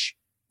much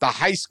the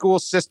high school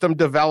system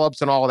develops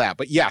and all of that.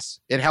 But yes,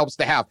 it helps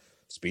to have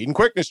speed and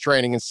quickness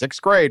training in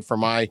 6th grade for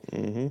my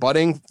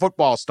budding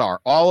football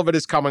star. All of it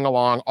is coming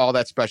along, all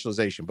that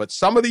specialization. But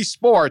some of these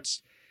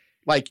sports,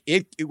 like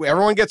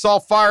everyone gets all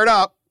fired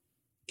up,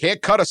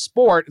 can't cut a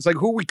sport. It's like,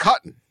 who are we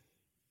cutting?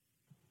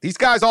 These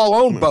guys all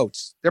own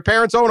boats. Their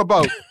parents own a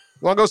boat.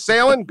 You want to go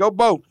sailing? Go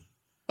boat.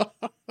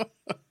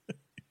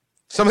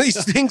 Some of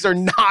these things are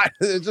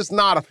just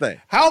not a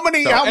thing. How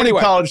many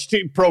college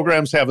team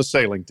programs have a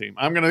sailing team?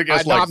 I'm going to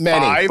guess not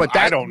many, 5. But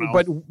I don't know.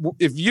 But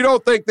if you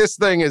don't think this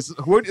thing is,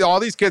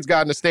 all these kids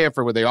got into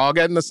Stanford, were they all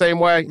getting the same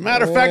way?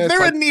 Matter of fact,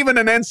 there isn't even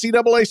an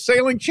NCAA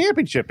sailing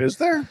championship, is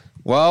there?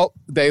 Well,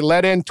 they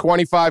let in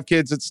 25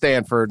 kids at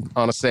Stanford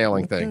on a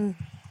sailing thing.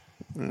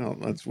 Well,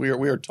 we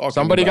are talking.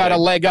 Somebody got a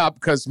leg up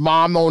because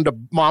mom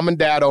and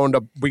dad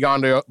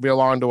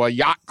belonged to a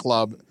yacht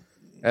club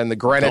and the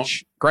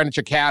Greenwich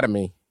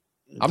Academy.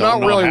 I'm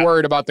not really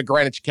worried about the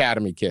Greenwich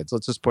Academy kids.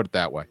 Let's just put it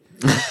that way.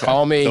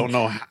 Call me. Don't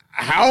know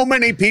how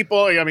many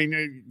people. I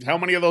mean, how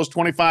many of those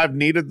 25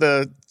 needed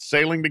the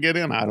sailing to get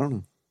in? I don't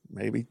know.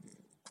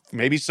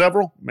 Maybe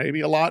several,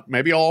 maybe a lot,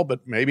 maybe all,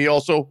 but maybe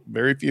also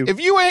very few.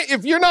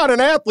 If you're not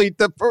an athlete,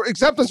 the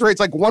acceptance rate's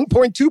like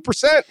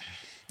 1.2%.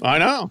 I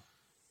know.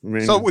 I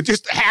mean, so it would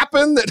just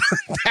happen that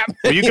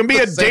well, you can be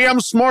a damn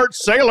smart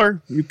sailor.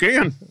 You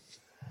can.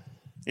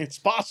 It's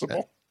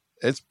possible.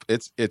 It's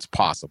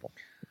possible.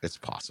 It's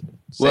possible.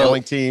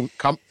 Sailing team,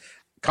 come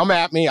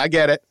at me. I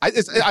get it.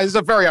 It's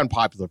a very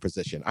unpopular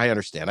position. I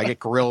understand. I get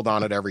grilled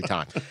on it every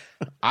time.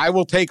 I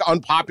will take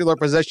unpopular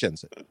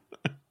positions.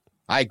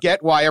 I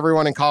get why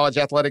everyone in college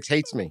athletics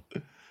hates me.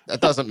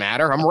 That doesn't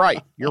matter. I'm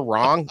right. You're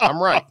wrong.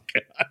 I'm right.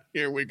 Okay.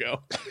 Here we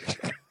go.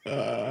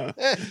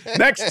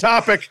 Next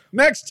topic.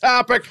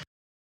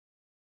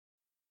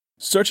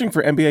 Searching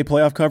for NBA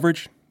playoff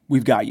coverage?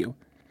 We've got you.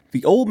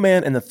 The Old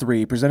Man and the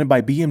Three, presented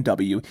by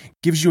BMW,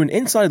 gives you an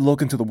inside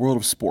look into the world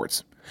of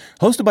sports.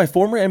 Hosted by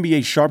former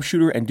NBA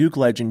sharpshooter and Duke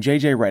legend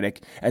J.J. Redick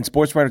and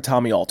sports writer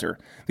Tommy Alter,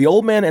 The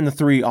Old Man and the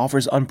Three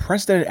offers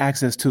unprecedented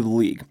access to the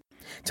league.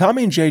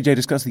 Tommy and JJ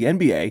discuss the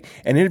NBA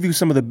and interview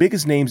some of the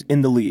biggest names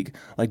in the league,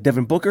 like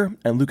Devin Booker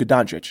and Luka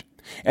Doncic.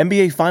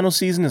 NBA final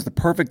season is the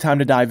perfect time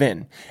to dive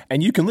in,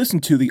 and you can listen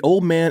to The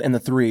Old Man and the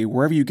Three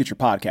wherever you get your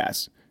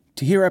podcasts.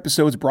 To hear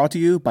episodes brought to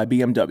you by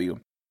BMW.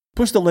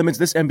 Push the limits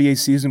this NBA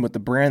season with the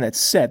brand that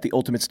set the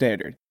ultimate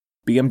standard.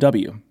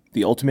 BMW,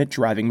 the ultimate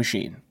driving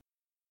machine.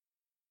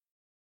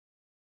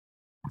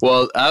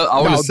 Well,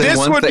 I want to say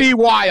this would be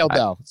wild,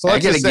 though. So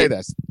let's just say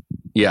this.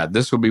 Yeah,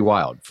 this would be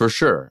wild for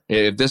sure.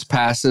 If this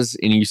passes,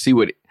 and you see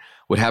what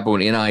happened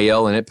with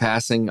NIL and it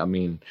passing, I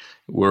mean,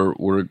 we're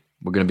going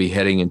to be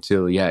heading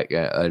into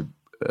NCAA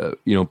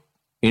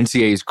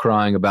is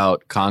crying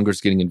about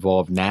Congress getting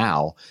involved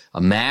now.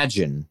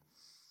 Imagine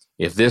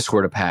if this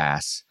were to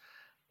pass,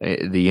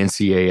 the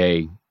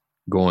NCAA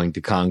going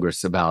to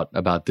Congress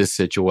about this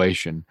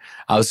situation.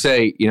 I would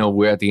say,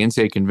 we're at the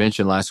NCAA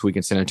convention last week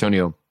in San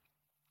Antonio,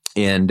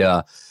 and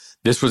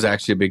this was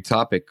actually a big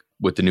topic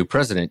with the new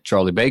president,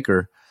 Charlie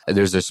Baker.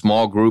 There's a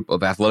small group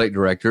of athletic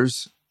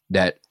directors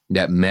that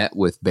met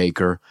with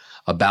Baker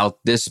about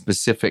this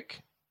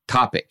specific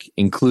topic,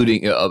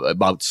 including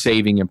about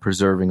saving and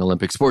preserving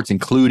Olympic sports,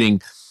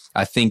 including,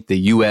 I think, the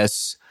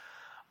U.S.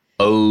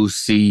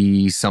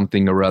 OC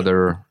something or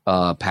other.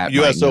 Pat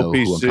USOPC. Know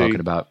who I'm talking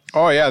about.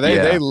 Oh yeah,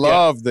 they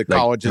love the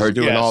colleges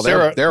doing all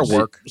their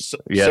work.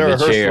 Sarah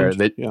the chair.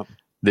 Hirschland.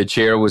 The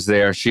chair was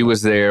there. She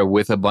was there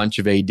with a bunch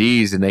of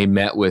ADs, and they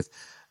met with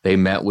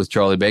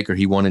Charlie Baker.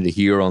 He wanted to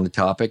hear on the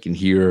topic and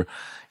hear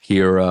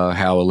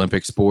how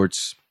Olympic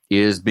sports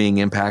is being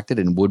impacted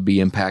and would be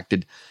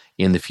impacted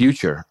in the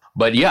future.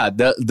 But yeah,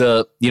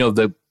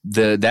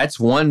 that's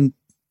one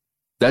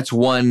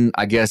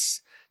I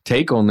guess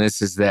take on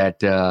this is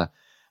that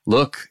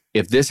look,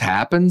 if this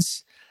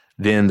happens,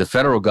 then the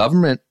federal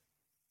government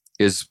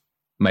is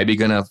maybe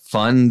going to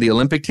fund the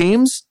Olympic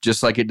teams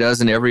just like it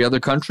does in every other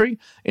country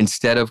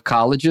instead of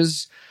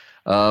colleges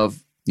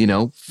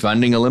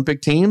funding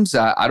Olympic teams.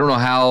 I don't know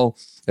how,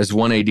 as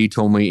one AD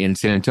told me in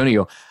San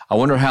Antonio, I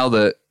wonder how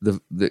the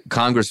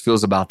Congress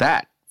feels about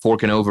that,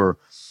 forking over,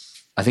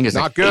 I think it's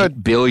not like good.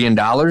 $8 billion,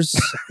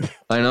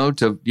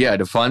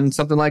 to fund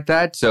something like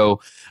that.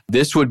 So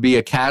this would be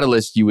a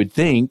catalyst, you would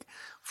think,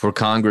 for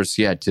Congress,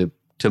 to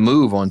to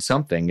move on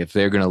something if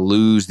they're going to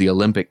lose the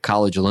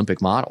college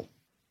Olympic model.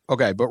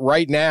 Okay, but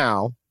right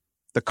now,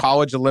 the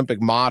college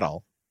Olympic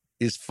model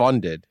is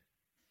funded,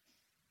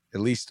 at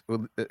least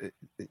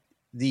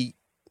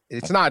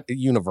it's not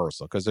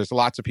universal because there's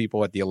lots of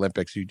people at the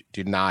Olympics who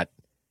did not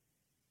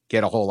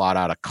get a whole lot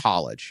out of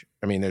college.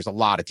 I mean, there's a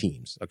lot of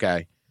teams,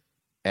 okay?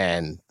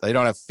 And they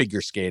don't have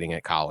figure skating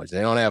at college.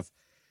 They don't have,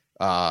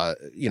 a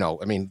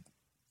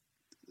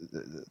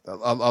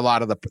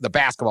lot of the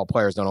basketball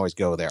players don't always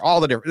go there.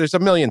 There's a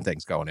million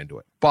things going into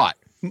it. But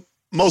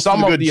most of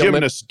the good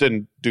gymnasts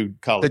didn't do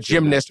college. The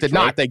gymnasts did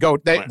not. Right?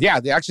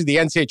 Actually, the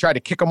NCAA tried to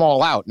kick them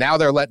all out. Now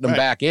they're letting them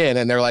back in,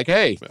 and they're like,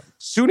 hey,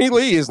 Suni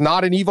Lee is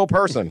not an evil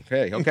person.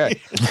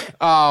 Okay.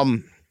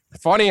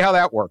 Funny how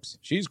that works.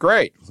 She's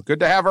great. Good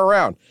to have her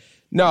around.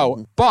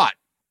 No, but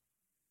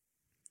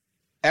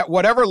at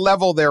whatever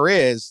level there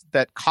is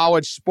that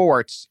college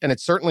sports, and it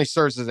certainly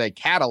serves as a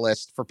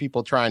catalyst for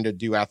people trying to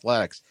do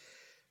athletics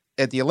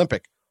at the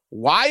Olympic,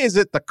 why is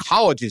it the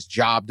college's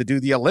job to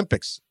do the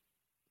Olympics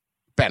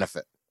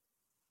benefit?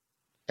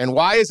 And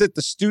why is it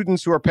the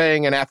students who are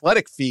paying an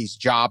athletic fees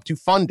job to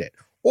fund it?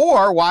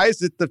 Or why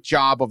is it the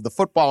job of the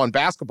football and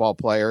basketball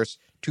players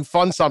to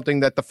fund something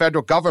that the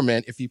federal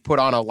government, if you put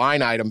on a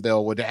line item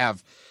bill, would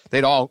have,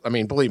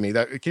 believe me,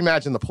 can you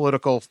imagine the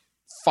political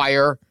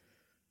fire?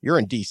 You're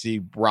in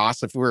D.C.,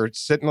 Ross. If we were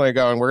sitting there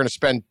going, we're going to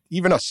spend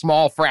even a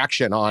small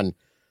fraction on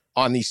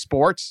these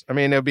sports, I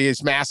mean, it'll be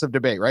this massive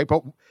debate, right?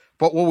 But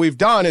what we've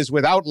done is,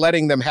 without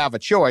letting them have a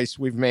choice,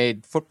 we've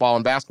made football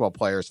and basketball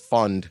players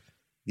fund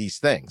these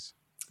things.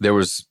 There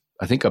was,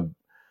 I don't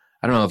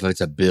know if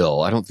it's a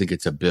bill. I don't think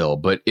it's a bill,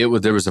 but there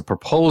was a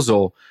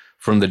proposal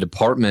from the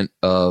Department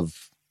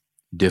of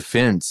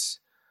Defense.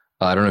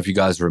 I don't know if you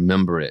guys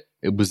remember it.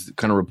 It was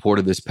kind of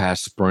reported this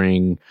past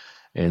spring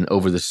and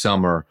over the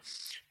summer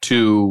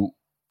to,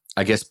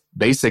 I guess,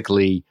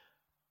 basically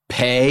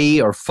pay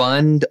or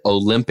fund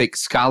Olympic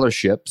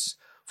scholarships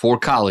for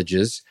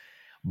colleges,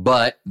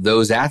 but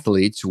those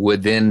athletes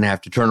would then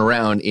have to turn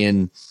around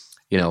and,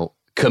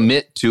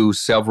 commit to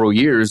several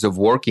years of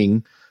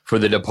working for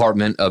the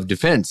Department of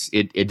Defense.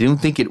 It didn't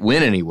think it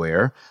went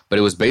anywhere, but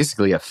it was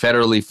basically a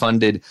federally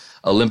funded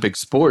Olympic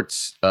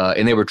sports,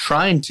 and they were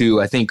trying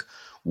to, I think,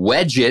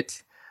 wedge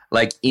it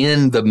like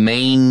in the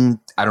main,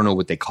 I don't know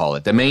what they call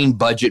it, the main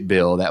budget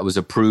bill that was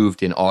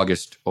approved in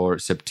August or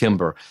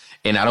September.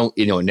 And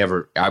it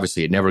never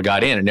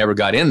got in. It never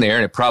got in there,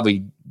 and it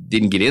probably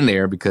didn't get in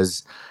there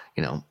because,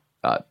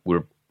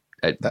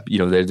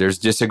 there's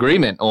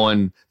disagreement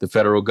on the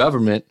federal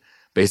government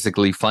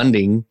basically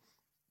funding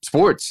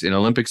sports in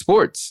Olympic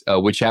sports,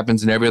 which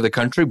happens in every other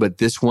country. But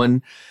this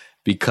one,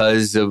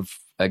 because of,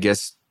 I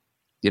guess,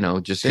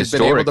 just they've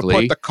historically, been able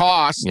to put the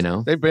cost.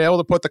 They've been able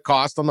to put the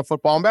cost on the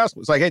football and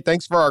basketball. It's like, hey,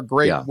 thanks for our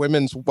great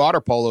women's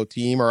water polo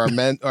team or our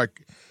men.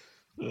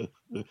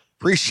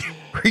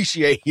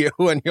 Appreciate you,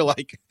 and you're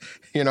like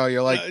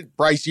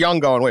Bryce Young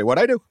going, wait,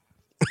 what'd I do?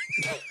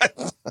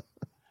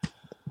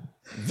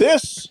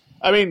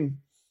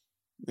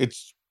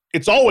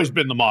 It's always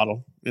been the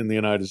model in the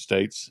United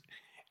States.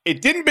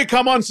 It didn't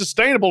become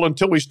unsustainable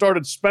until we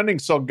started spending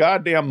so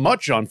goddamn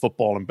much on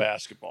football and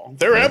basketball.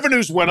 Their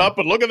revenues went up,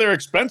 but look at their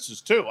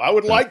expenses too. I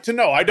would like to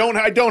know. I don't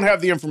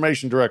have the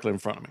information directly in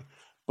front of me,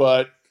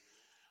 but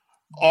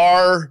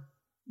are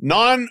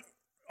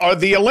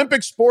the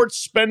Olympic sports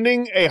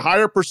spending a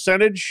higher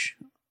percentage?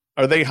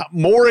 Are they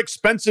more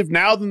expensive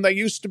now than they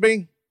used to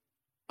be?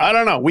 I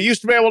don't know. We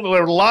used to be able to,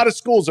 there were a lot of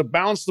schools that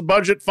balanced the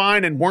budget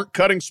fine and weren't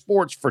cutting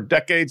sports for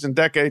decades and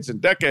decades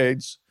and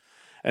decades.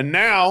 And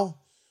now,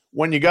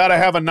 when you got to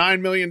have a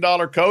 $9 million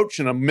coach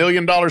and a $1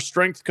 million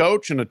strength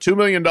coach and a $2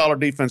 million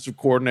defensive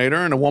coordinator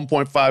and a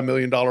 $1.5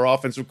 million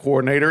offensive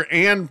coordinator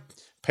and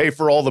pay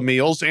for all the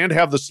meals and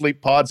have the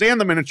sleep pods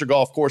and the miniature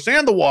golf course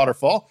and the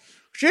waterfall,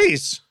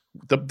 geez,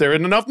 there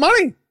isn't enough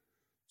money.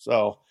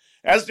 So,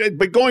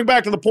 but going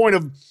back to the point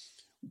of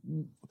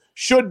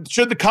should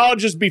the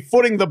colleges be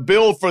footing the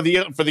bill for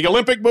the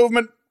Olympic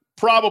movement?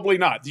 Probably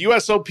not. The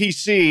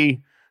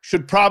USOPC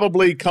should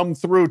probably come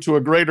through to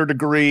a greater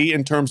degree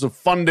in terms of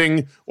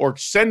funding or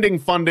sending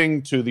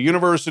funding to the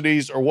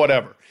universities or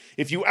whatever.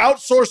 If you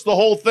outsource the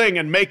whole thing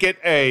and make it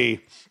a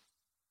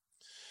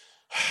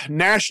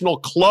national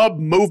club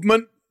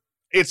movement,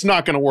 it's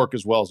not going to work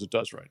as well as it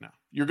does right now.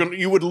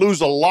 You would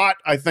lose a lot,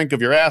 I think,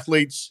 of your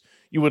athletes.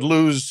 You would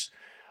lose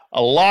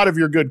a lot of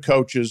your good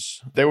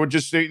coaches.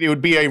 It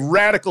would be a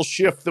radical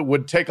shift that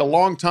would take a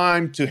long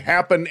time to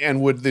happen,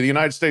 and the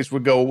United States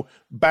would go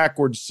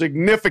backwards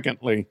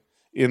significantly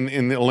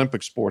in the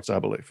Olympic sports, I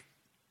believe.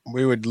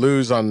 We would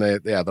lose on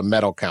the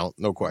medal count,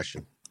 no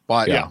question.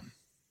 But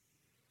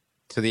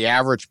to the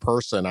average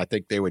person, I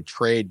think they would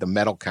trade the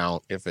medal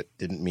count if it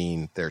didn't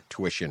mean their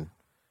tuition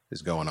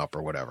is going up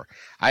or whatever.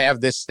 I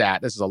have this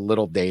stat. This is a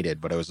little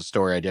dated, but it was a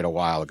story I did a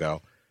while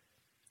ago.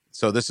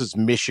 So this is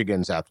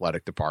Michigan's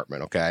athletic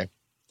department, okay?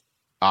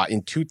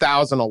 In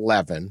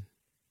 2011,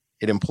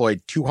 it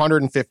employed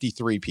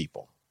 253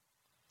 people.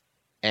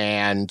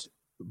 And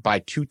by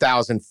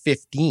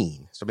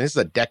 2015, so this is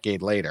a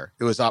decade later,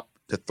 it was up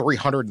to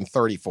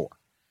 334.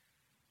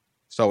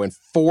 So in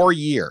 4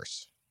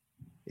 years,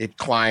 it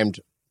climbed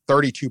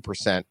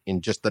 32%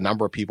 in just the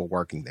number of people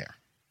working there.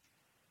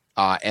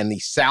 And the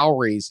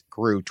salaries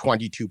grew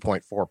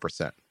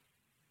 22.4%.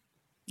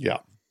 Yeah.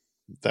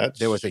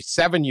 There was a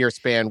 7-year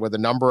span where the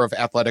number of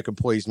athletic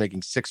employees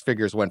making six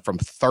figures went from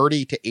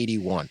 30 to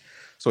 81.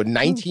 So in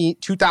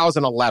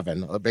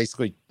 2011,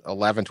 basically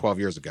 11, 12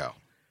 years ago,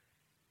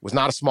 was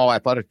not a small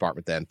athletic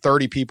department then.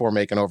 30 people were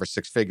making over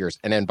six figures.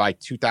 And then by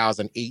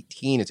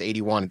 2018, it's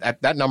 81.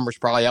 That number's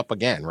probably up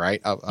again,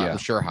 right? I'm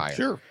sure higher.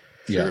 Sure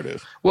it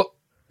is. Well,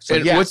 so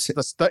yes,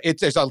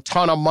 there's a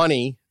ton of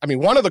money. I mean,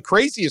 one of the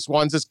craziest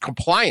ones is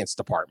compliance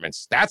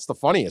departments. That's the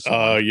funniest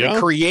one. Yeah.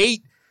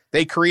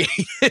 They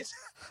created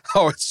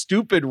a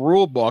stupid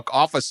rule book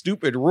off a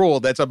stupid rule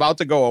that's about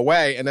to go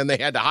away. And then they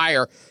had to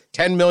hire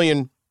 10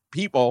 million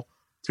people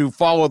to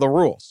follow the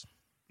rules.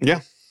 Yeah.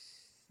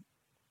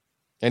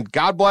 And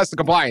God bless the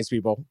compliance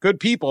people. Good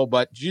people,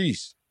 but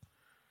geez.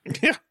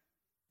 Yeah.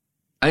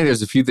 I think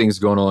there's a few things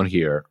going on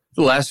here.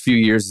 The last few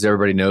years, as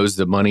everybody knows,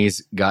 the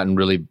money's gotten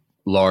really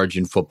large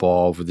in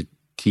football for the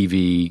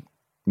TV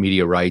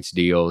media rights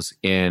deals.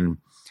 And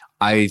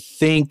I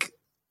think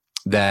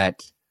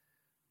that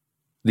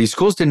these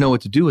schools didn't know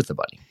what to do with the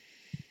money.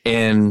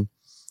 And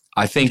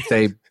I think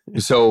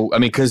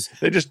because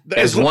they just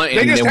had to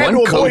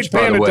avoid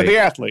paying it to the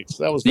athletes.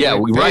 That was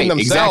right,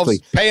 exactly.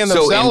 Paying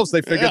themselves,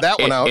 they figured that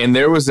one out. And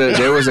there was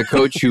a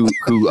coach who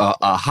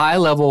a high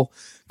level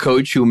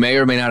coach who may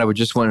or may not have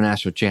just won a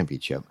national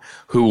championship,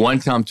 who one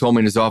time told me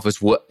in his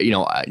office,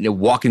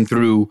 walking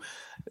through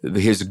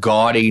his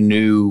gaudy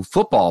new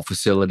football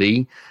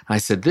facility, I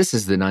said, "This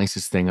is the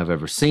nicest thing I've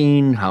ever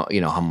seen. How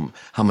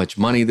much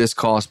money this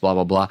costs, blah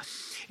blah blah."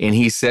 And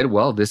he said,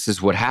 "Well, this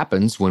is what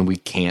happens when we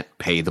can't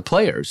pay the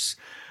players.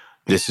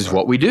 This is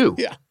what we do.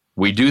 Yeah.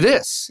 We do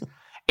this."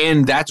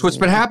 And that's what's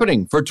been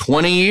happening for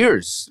 20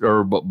 years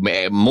or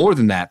more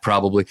than that,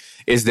 probably,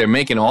 is they're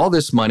making all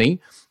this money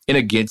and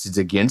it's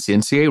against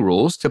NCAA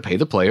rules to pay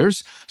the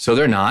players. So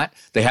they're not.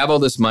 They have all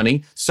this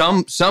money.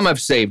 Some have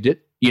saved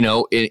it.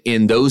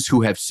 In those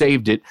who have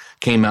saved it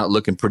came out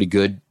looking pretty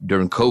good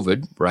during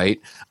COVID,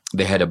 right?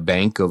 They had a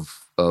bank of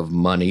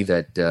money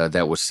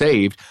that was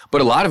saved,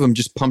 but a lot of them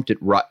just pumped it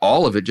right.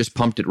 All of it just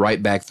pumped it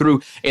right back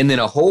through. And then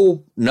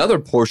another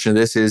portion of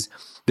this is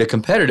the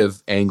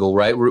competitive angle,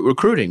 right?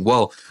 Recruiting.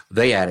 Well,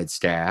 they added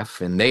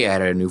staff and they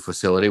added a new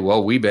facility.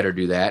 Well, we better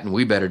do that and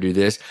we better do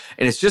this.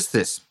 And it's just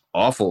this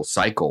awful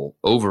cycle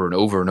over and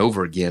over and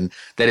over again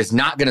that is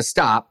not going to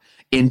stop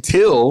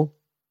until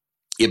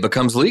it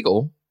becomes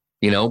legal,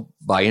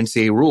 by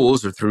NCAA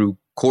rules or through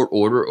court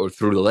order or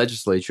through the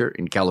legislature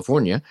in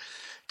California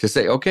to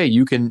say, okay,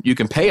 you can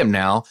pay them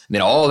now. And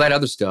then all that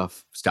other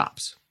stuff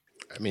stops.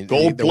 I mean,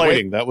 gold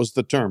plating, that was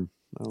the term.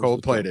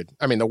 Gold plated.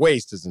 I mean, the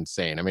waste is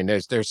insane. I mean,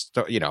 there's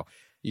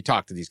you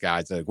talk to these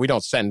guys, we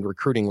don't send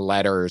recruiting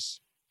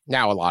letters.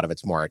 Now, a lot of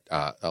it's more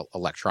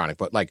electronic,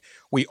 but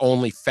we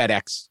only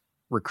FedEx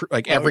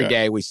every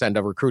day we send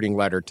a recruiting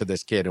letter to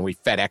this kid and we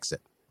FedEx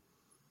it.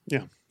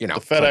 Yeah. The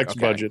FedEx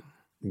budget.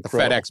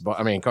 Incredible. The FedEx,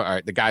 I mean,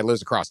 the guy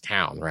lives across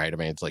town, right? I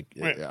mean, it's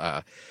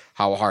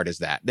how hard is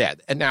that? Yeah.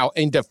 And now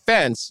in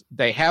defense,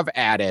 they have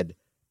added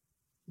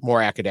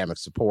more academic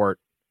support,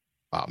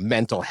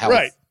 mental health.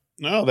 Right.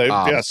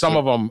 No, some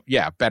of them,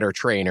 better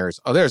trainers.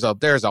 Oh, there's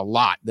a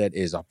lot that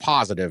is a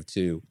positive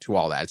to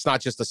all that. It's not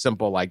just a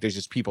simple there's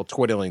just people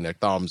twiddling their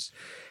thumbs,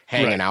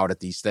 hanging out at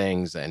these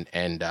things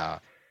and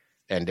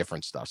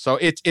different stuff. So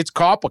it's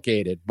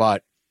complicated,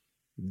 but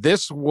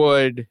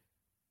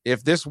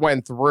if this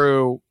went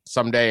through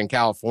someday in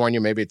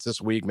California, maybe it's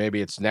this week,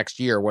 maybe it's next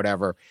year,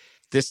 whatever.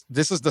 This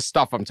is the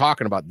stuff I'm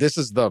talking about. This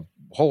is the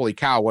holy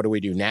cow. What do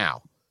we do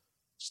now?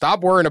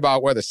 Stop worrying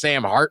about whether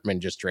Sam Hartman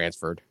just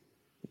transferred.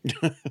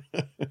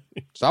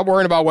 Stop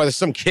worrying about whether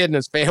some kid in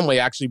his family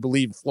actually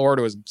believed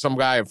some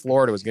guy in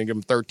Florida was going to give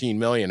him $13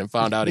 million and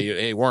found out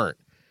he weren't.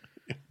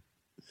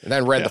 And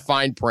then read the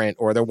fine print,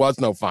 or there was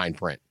no fine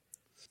print.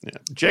 Yeah.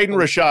 Jaden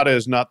Rashada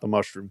is not the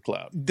mushroom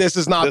cloud. This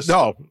is not.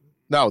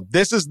 No,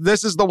 this is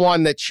the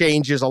one that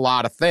changes a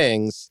lot of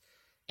things,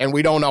 and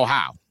we don't know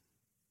how.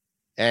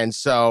 And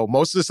so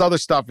most of this other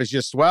stuff is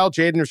just,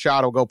 Jaden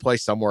Rashada will go play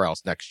somewhere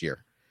else next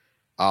year.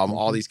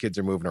 All these kids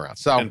are moving around.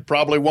 And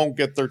probably won't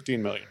get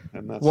 $13 million.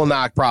 Will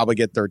not probably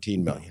get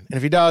 $13 million. And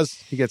if he does,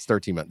 he gets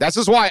 $13 million. That's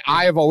just why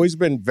I have always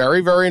been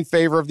very, very in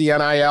favor of the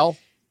NIL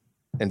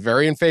and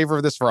very in favor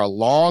of this for a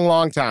long,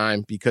 long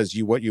time, because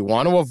what you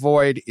want to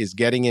avoid is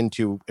getting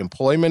into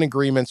employment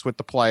agreements with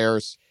the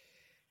players,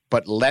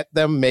 but let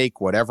them make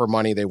whatever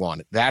money they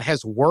want. That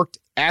has worked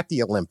at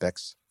the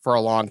Olympics for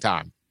a long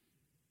time.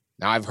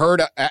 Now, I've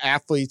heard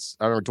athletes,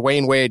 or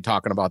Dwayne Wade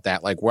talking about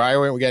that, why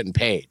aren't we getting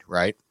paid,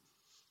 right?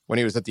 When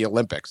he was at the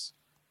Olympics.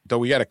 Though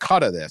we got a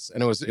cut of this,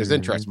 and it was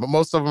interesting. But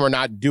most of them are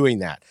not doing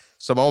that.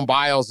 Simone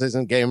Biles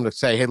isn't getting to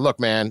say, hey, look,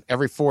 man,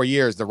 every 4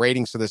 years, the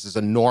ratings for this is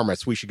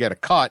enormous. We should get a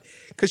cut,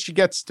 because she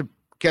gets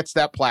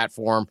that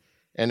platform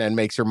and then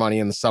makes her money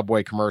in the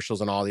Subway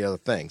commercials and all the other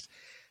things.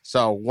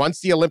 So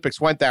once the Olympics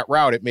went that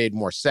route, it made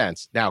more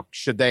sense. Now,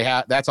 should they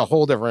have, that's a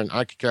whole different,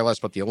 I could care less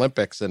about the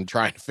Olympics and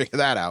trying to figure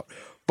that out.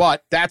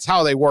 But that's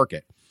how they work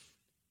it.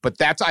 But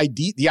that's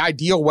the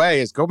ideal way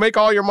is go make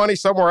all your money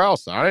somewhere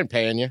else. I ain't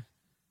paying you.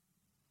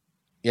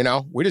 You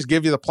know, we just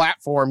give you the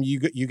platform, you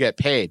get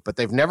paid. But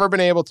they've never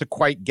been able to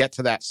quite get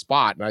to that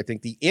spot. And I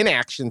think the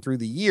inaction through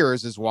the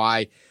years is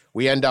why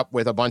we end up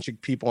with a bunch of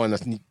people in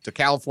the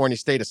California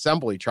State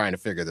Assembly trying to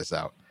figure this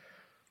out.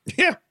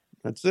 Yeah,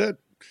 that's it.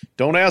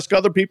 Don't ask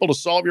other people to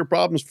solve your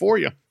problems for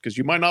you because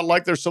you might not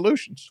like their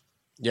solutions.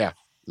 Yeah.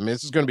 I mean,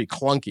 this is going to be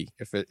clunky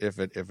if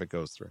it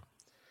goes through.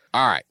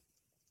 All right.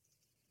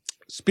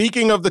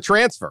 Speaking of the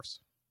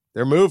transfers,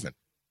 they're moving.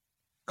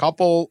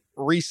 Couple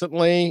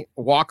recently,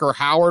 Walker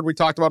Howard, we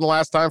talked about him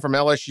last time from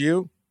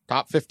LSU,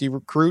 top 50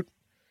 recruit,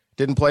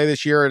 didn't play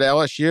this year at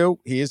LSU.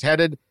 He is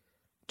headed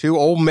to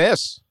Ole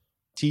Miss.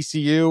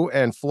 TCU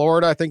and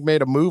Florida, I think,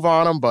 made a move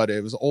on him, but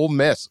it was Ole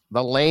Miss.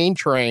 The Lane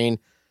Train.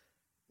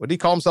 What did he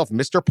call himself?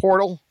 Mr.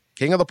 Portal?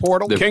 King of the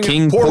Portal? The Portal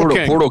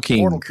King.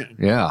 Portal King.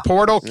 Yeah.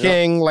 Portal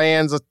King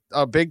lands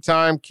a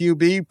big-time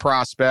QB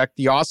prospect.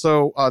 He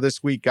also,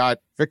 this week, got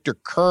Victor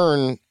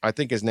Kern, I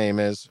think his name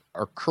is,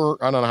 or Kern,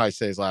 I don't know how you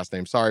say his last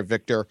name. Sorry,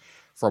 Victor,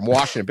 from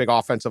Washington, big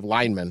offensive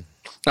lineman.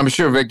 I'm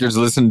sure Victor's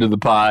listened to the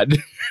pod.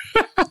 You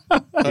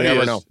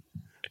never know.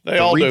 They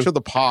all reach do. of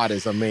the pod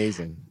is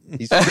amazing.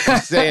 He's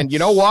saying, you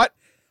know what?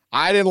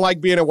 I didn't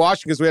like being at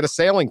Washington because we had a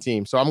sailing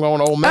team, so I'm going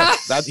to Ole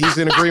Miss. He's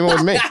in agreement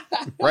with me.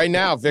 Right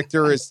now,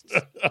 Victor is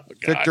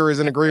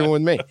in agreement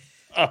with me.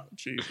 Oh,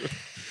 Jesus.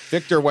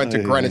 Victor went to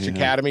Greenwich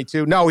Academy,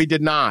 too. No, he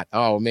did not.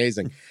 Oh,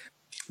 amazing.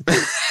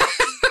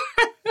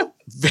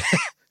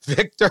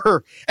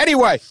 Victor.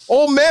 Anyway,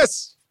 Ole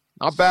Miss.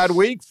 Not bad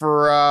week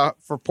for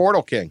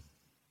Portal King.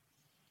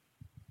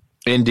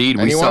 Indeed,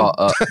 Anyone? we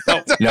saw.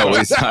 No,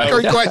 we saw.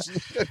 Great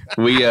question.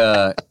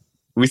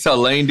 We saw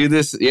Lane do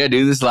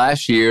this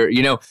last year.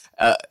 You know,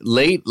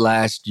 late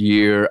last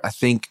year, I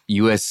think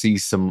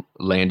USC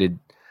landed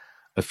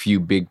a few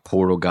big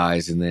portal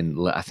guys, and then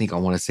I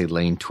want to say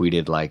Lane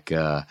tweeted like,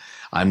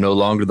 "I'm no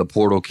longer the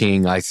Portal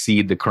King. I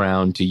cede the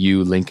crown to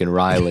you, Lincoln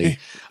Riley."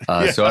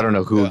 So I don't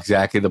know who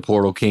exactly the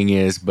Portal King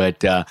is,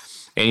 but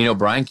and you know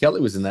Brian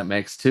Kelly was in that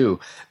mix too.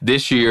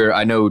 This year,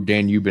 I know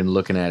Dan, you've been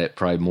looking at it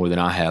probably more than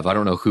I have. I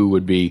don't know who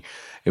would be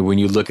when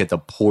you look at the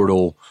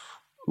portal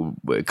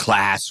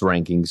class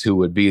rankings, who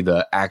would be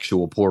the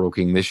actual Portal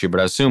King this year, but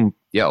I assume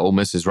Ole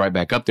Miss is right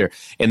back up there,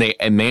 and they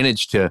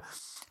managed to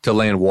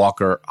land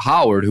Walker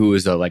Howard, who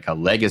is like a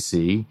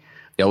legacy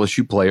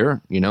LSU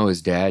player. You know,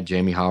 his dad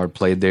Jamie Howard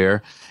played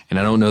there, and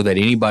I don't know that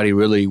anybody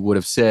really would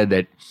have said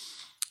that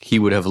he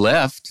would have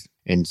left,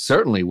 and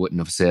certainly wouldn't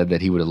have said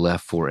that he would have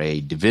left for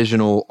a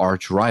divisional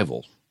arch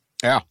rival.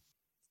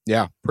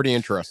 Yeah, pretty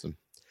interesting.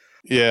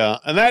 Yeah,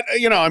 and that,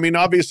 you know, I mean,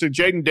 obviously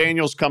Jaden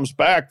Daniels comes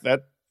back,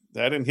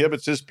 that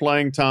inhibits his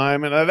playing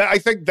time. And I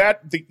think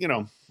that, you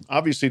know,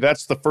 obviously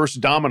that's the first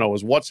domino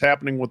is what's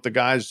happening with the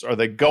guys. Are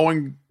they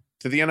going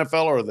to the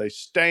NFL or are they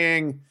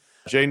staying?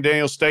 Jaden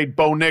Daniels stayed.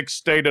 Bo Nix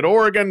stayed at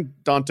Oregon.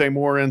 Dante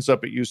Moore ends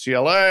up at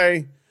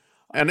UCLA.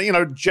 And, you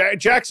know,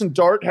 Jackson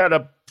Dart had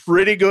a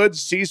pretty good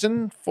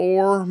season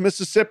for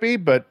Mississippi,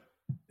 but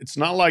it's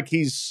not like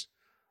he's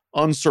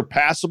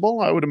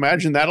unsurpassable. I would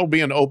imagine that'll be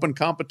an open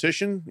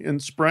competition in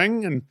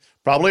spring and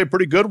probably a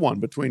pretty good one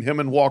between him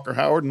and Walker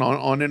Howard and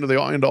on into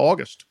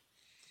August.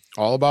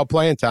 All about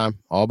playing time.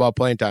 All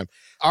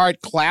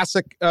right,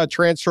 classic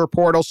transfer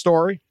portal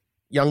story.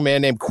 Young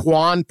man named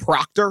Quan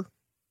Proctor.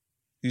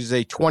 He's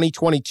a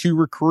 2022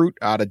 recruit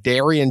out of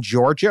Darien,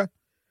 Georgia.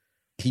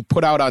 He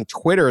put out on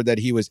Twitter that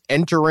he was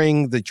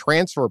entering the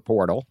transfer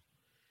portal.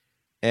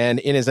 And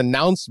in his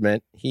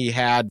announcement, he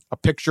had a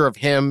picture of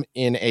him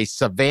in a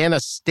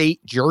Savannah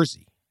State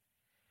jersey,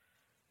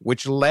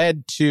 which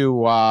led to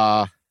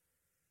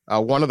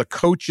one of the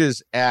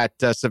coaches at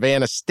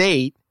Savannah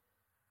State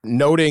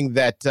noting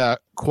that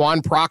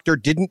Quan Proctor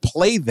didn't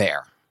play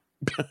there,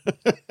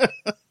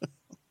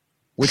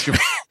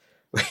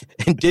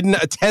 and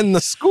didn't attend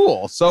the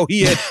school. So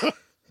he had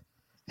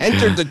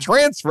entered the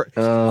transfer.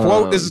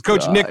 Quote, this is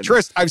Coach God. Nick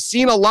Trist. I've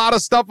seen a lot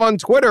of stuff on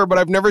Twitter, but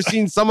I've never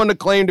seen someone to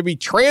claim to be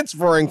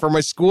transferring from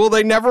a school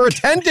they never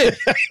attended.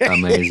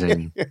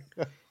 Amazing.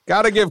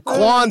 Got to give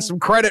Quan some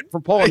credit for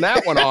pulling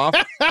that one off.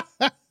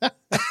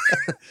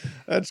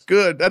 That's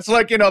good. That's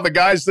like, you know, the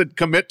guys that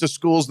commit to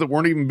schools that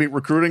weren't even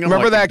recruiting them.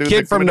 Remember like that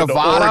kid from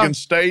Nevada? Oregon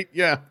State?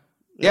 Yeah.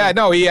 Yeah,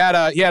 no, he had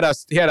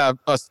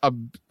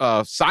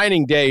a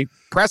signing day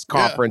press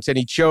conference, and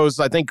he chose,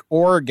 I think,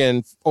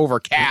 Oregon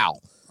over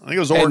Cal. I think it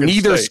was Oregon and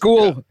neither State.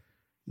 School. Yeah.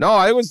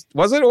 No,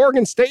 was it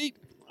Oregon State?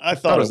 I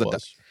thought it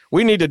was.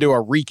 We need to do a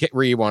re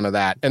one of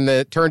that. And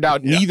it turned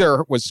out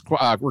neither was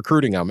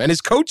recruiting him. And his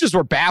coaches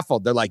were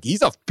baffled. They're like,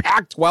 he's a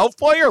Pac-12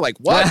 player? Like,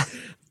 what?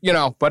 You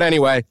know, but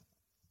anyway.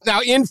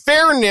 Now, in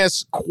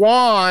fairness,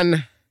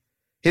 Quan,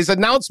 his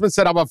announcement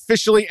said, I've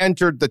officially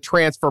entered the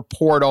transfer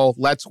portal.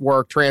 Let's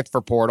work,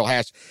 transfer portal.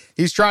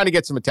 He's trying to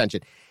get some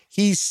attention.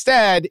 He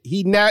said,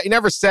 he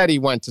never said he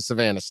went to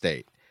Savannah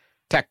State.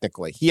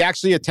 Technically, he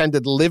actually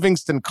attended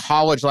Livingston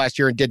College last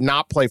year and did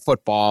not play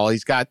football.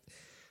 He's got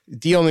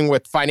dealing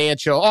with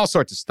financial, all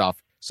sorts of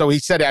stuff. So he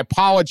said, I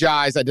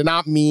apologize. I did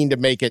not mean to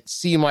make it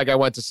seem like I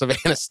went to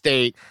Savannah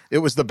State. It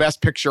was the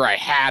best picture I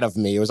had of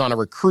me. It was on a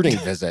recruiting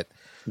visit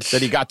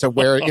that he got to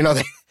wear,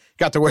 they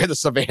got to wear the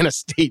Savannah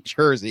State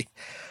jersey.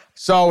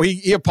 So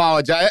he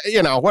apologized,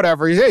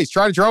 whatever. He's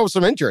trying to draw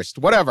some interest,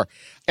 whatever.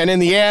 And in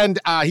the end,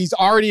 he's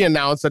already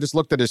announced, I just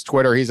looked at his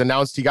Twitter, he's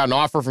announced he got an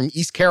offer from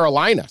East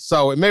Carolina.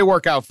 So it may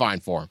work out fine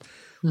for him.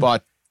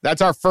 But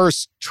that's our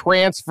first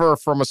transfer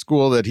from a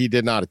school that he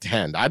did not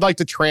attend. I'd like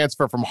to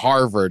transfer from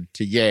Harvard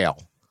to Yale.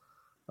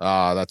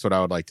 That's what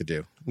I would like to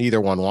do. Neither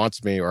one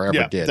wants me or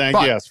ever did.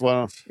 Yes.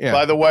 Well,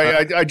 by the way,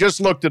 I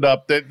just looked it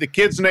up. The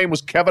kid's name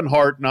was Kevin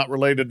Hart, not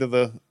related to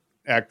the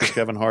actor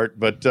Kevin Hart,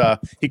 but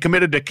he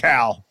committed to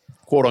Cal.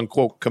 "Quote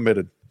unquote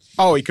committed."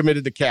 Oh, he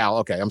committed to Cal.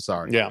 Okay, I'm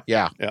sorry.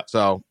 Yeah.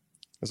 So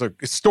it's a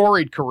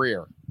storied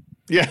career.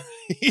 Yeah.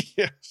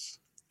 Yes.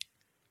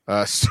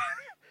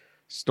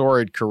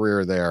 Storied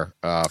career there.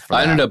 I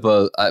ended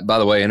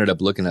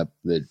up looking up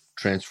the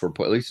transfer,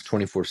 at least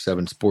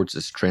 24/7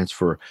 Sports'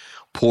 transfer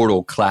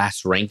portal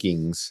class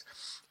rankings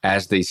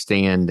as they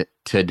stand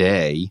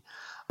today.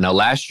 Now,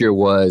 last year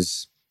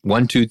was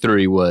 1, 2,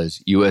 3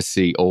 was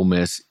USC, Ole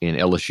Miss, and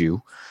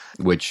LSU,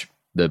 which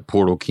the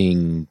Portal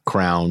King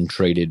crown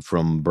traded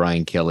from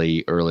Brian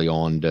Kelly early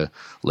on to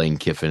Lane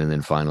Kiffin and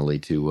then finally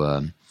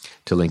to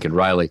Lincoln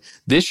Riley.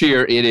 This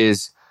year it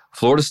is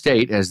Florida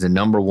State as the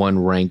number 1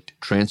 ranked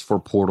transfer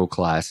portal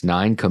class,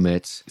 9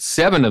 commits.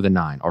 7 of the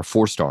 9 are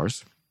 4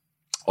 stars.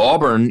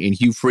 Auburn and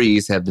Hugh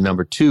Freeze have the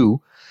number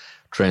 2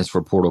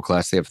 transfer portal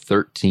class. They have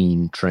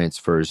 13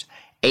 transfers.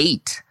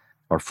 8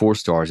 are 4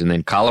 stars. And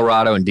then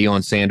Colorado and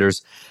Deion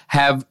Sanders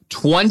have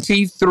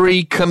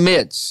 23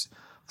 commits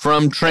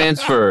from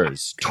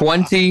transfers.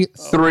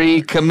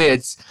 23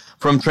 commits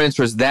from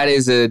transfers. That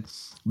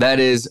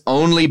is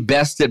only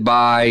bested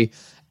by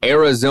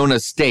Arizona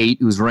State,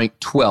 who's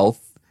ranked 12th.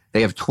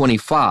 They have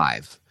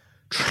 25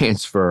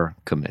 transfer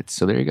commits.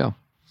 So there you go.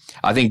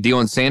 I think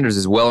Deion Sanders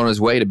is well on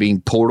his way to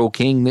being Portal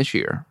King this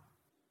year.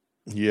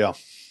 Yeah.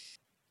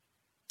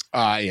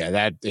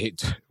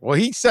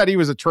 He said he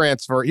was a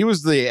transfer. He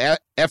was the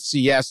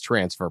FCS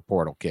transfer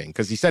portal king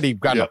because he said he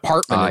got an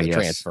apartment in the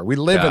transfer. We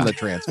live in the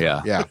transfer.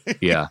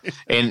 Yeah.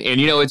 And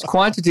it's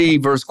quantity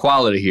versus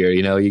quality here.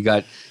 You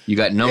got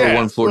number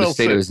 1 Florida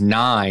State. It was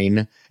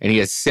 9, and he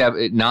has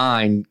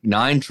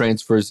 9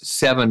 transfers,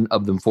 7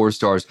 of them 4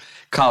 stars.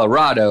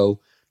 Colorado,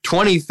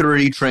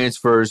 23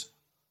 transfers,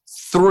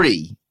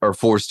 3 are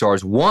 4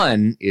 stars.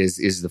 1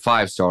 is the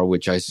 5-star,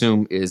 which I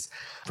assume is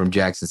from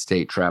Jackson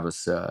State,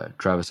 Travis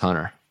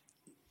Hunter.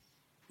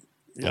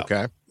 Yeah.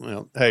 Okay.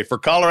 Well, hey, for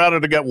Colorado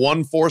to get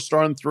 1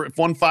 4-star and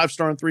 1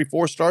 5-star and 3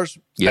 4-stars,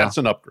 that's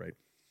an upgrade.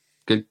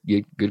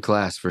 Good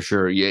class for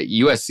sure. Yeah,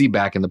 USC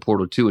back in the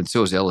portal too, and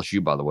so is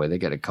LSU. By the way, they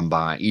got to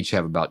combine. Each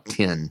have about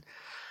 10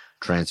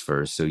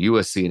 transfers. So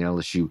USC and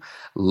LSU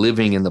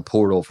living in the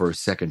portal for a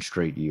second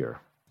straight year.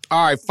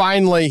 All right,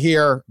 finally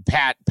here,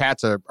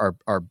 Pat's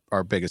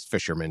our biggest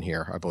fisherman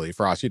here, I believe.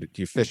 Ross, do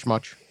you fish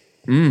much?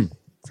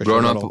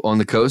 Growing up on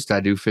the coast, I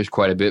do fish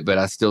quite a bit, but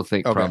I still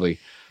think probably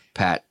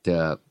Pat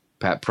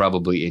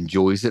probably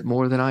enjoys it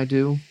more than I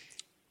do.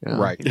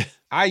 Right.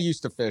 I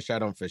used to fish. I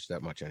don't fish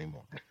that much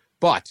anymore.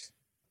 But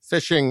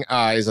fishing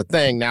is a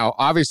thing. Now,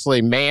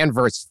 obviously, man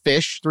versus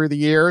fish through the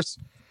years.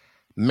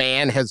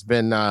 Man has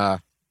been,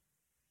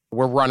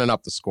 we're running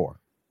up the score.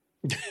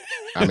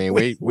 I mean,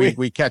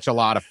 we catch a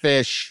lot of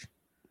fish,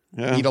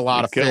 eat a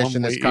lot of fish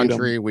in this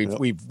country.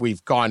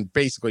 We've gone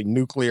basically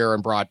nuclear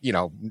and brought,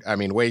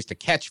 ways to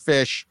catch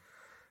fish,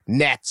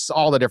 nets,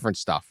 all the different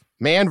stuff.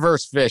 Man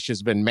versus fish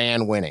has been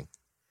man winning.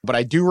 But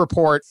I do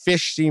report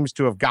fish seems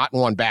to have gotten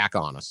one back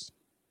on us.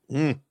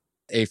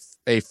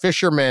 A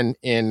fisherman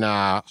in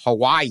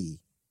Hawaii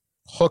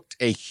hooked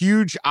a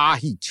huge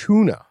ahi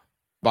tuna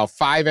about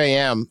 5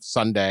 a.m.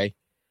 Sunday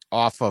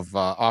off of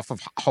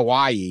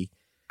Hawaii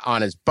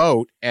on his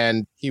boat,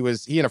 and he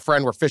and a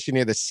friend were fishing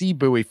near the sea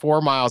buoy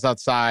 4 miles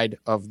outside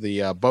of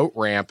the boat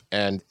ramp,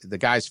 and the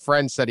guy's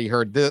friend said he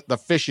heard the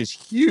fish is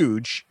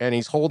huge, and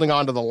he's holding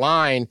onto the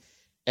line,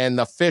 and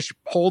the fish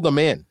pulled him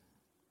in,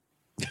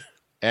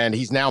 and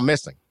he's now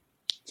missing.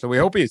 So we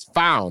hope he's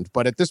found,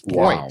 but at this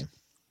point,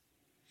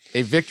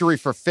 a victory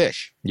for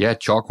fish. Yeah,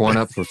 chalk one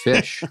up for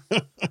fish.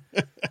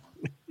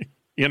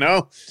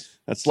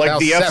 That's like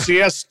the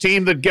FCS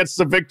team that gets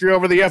the victory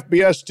over the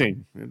FBS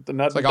team. It's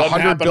like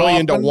 $100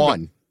 billion to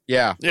 1.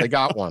 Yeah, they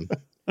got one.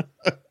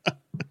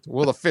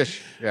 Well, the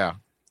fish, yeah.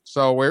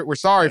 So we're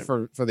sorry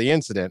for the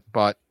incident,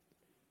 but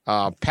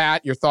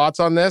Pat, your thoughts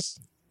on this?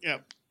 Yeah.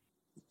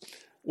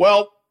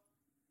 Well,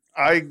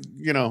 I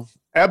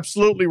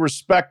absolutely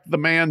respect the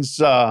man's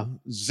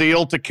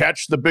zeal to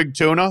catch the big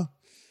tuna.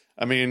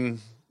 I mean,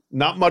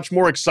 not much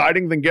more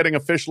exciting than getting a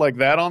fish like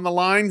that on the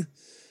line.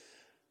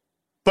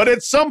 But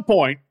at some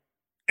point,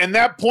 and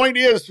that point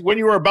is when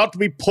you are about to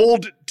be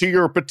pulled to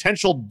your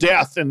potential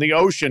death in the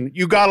ocean,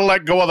 you got to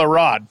let go of the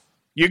rod.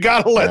 You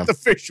got to let the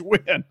fish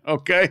win,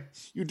 okay?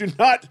 You do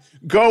not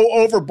go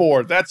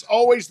overboard. That's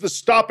always the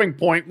stopping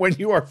point when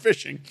you are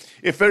fishing.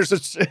 If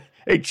there's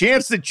a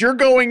chance that you're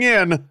going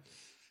in,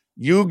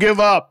 you give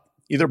up.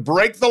 Either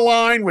break the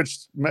line,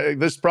 which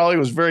this probably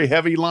was very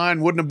heavy line,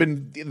 wouldn't have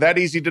been that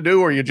easy to do,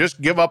 or you just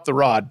give up the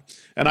rod.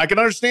 And I can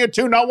understand,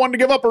 too, not wanting to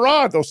give up a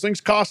rod. Those things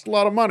cost a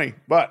lot of money.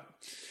 But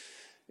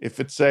if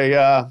it's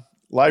a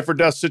life or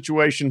death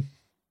situation,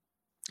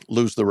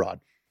 lose the rod.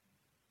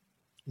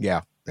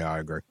 Yeah, I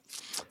agree.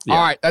 Yeah.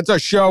 All right, that's our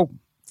show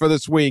for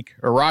this week.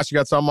 Ross, you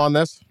got something on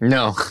this?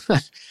 No,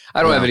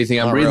 I don't have anything.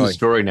 I'm reading the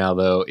story now,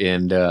 though,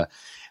 and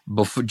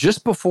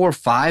just before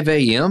 5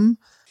 a.m.,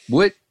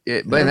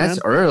 man, that's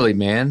early,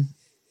 man.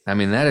 I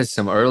mean, that is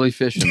some early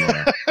fishing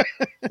there.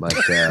 But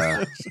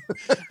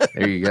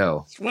there you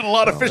go. It's when a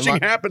lot of fishing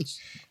happens.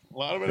 A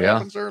lot of it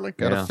happens early.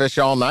 Got to fish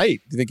all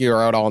night. Do you think you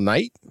were out all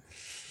night?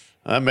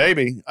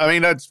 Maybe. I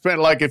mean, that's been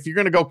like if you're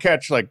going to go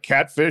catch like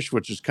catfish,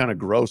 which is kind of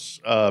gross,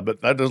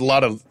 but that does a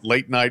lot of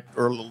late night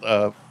or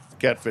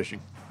catfishing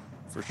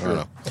for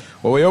sure.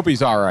 Well, we hope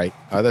he's all right.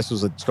 This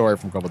was a story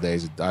from a couple of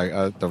days. I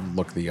have to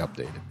look the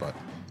updated, but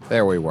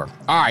there we were.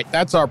 All right,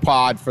 that's our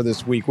pod for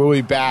this week. We'll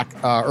be back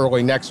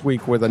early next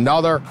week with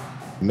another.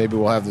 Maybe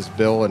we'll have this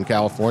bill in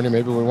California.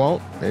 Maybe we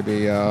won't.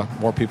 Maybe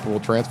more people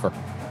will transfer.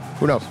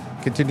 Who knows?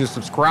 Continue to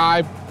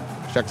subscribe.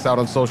 Check us out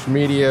on social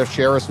media.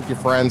 Share us with your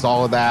friends,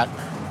 all of that.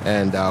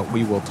 And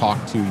we will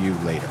talk to you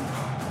later.